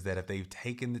believe in is that if they've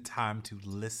taken the time to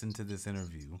listen to this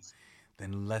interview,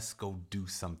 then let's go do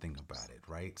something about it,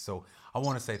 right? So I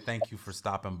want to say thank you for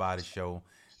stopping by the show.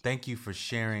 Thank you for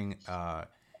sharing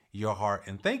your heart,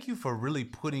 and thank you for really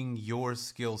putting your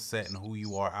skill set and who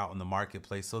you are out in the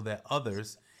marketplace so that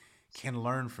others can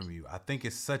learn from you. I think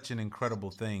it's such an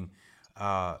incredible thing.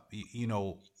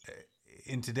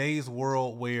 In today's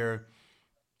world where,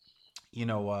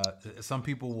 some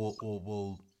people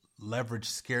will leverage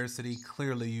scarcity,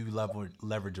 clearly you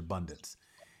leverage abundance.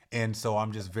 And so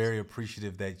I'm just very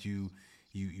appreciative that you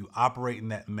operate in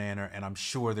that manner. And I'm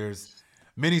sure there's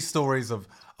many stories of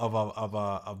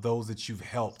those that you've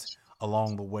helped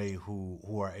along the way who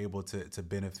are able to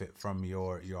benefit from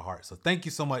your heart. So thank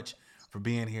you so much for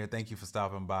being here. Thank you for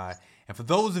stopping by. And for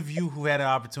those of you who had an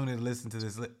opportunity to listen to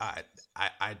this, I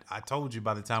told you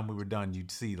by the time we were done,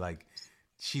 you'd see like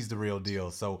she's the real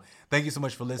deal. So thank you so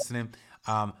much for listening.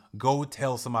 Go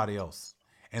tell somebody else,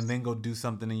 and then go do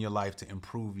something in your life to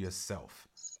improve yourself,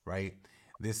 right?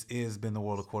 This has been The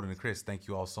World According to Chris. Thank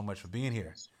you all so much for being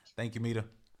here. Thank you, Meeta.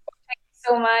 Thank you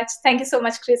so much. Thank you so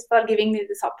much, Chris, for giving me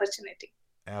this opportunity.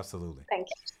 Absolutely. Thank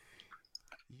you.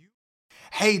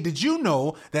 Hey, did you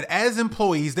know that as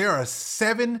employees, there are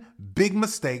 7 big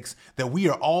mistakes that we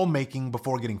are all making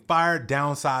before getting fired,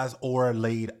 downsized, or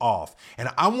laid off? And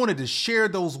I wanted to share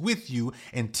those with you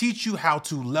and teach you how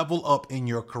to level up in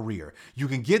your career. You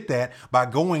can get that by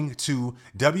going to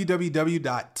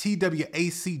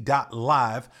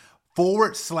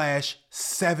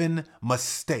www.twac.live/7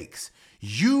 mistakes.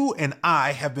 You and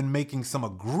I have been making some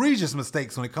egregious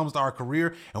mistakes when it comes to our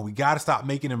career, and we got to stop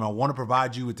making them. I want to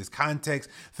provide you with this context,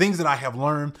 things that I have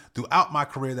learned throughout my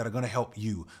career that are going to help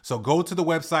you. So go to the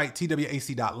website,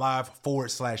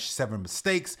 twac.live/7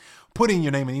 mistakes, put in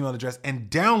your name and email address, and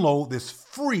download this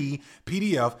free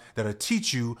PDF that'll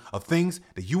teach you of things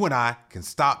that you and I can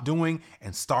stop doing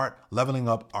and start leveling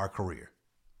up our career.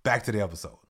 Back to the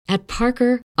episode. At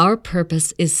Parker, our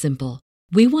purpose is simple.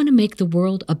 We want to make the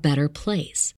world a better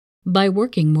place by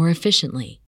working more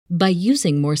efficiently, by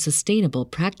using more sustainable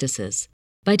practices,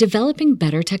 by developing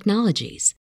better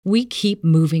technologies. We keep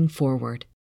moving forward.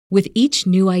 With each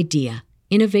new idea,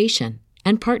 innovation,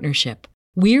 and partnership,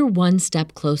 we're one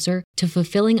step closer to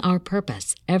fulfilling our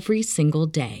purpose every single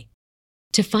day.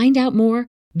 To find out more,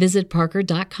 visit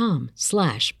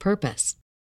parker.com/purpose.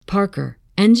 Parker,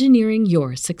 engineering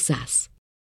your success.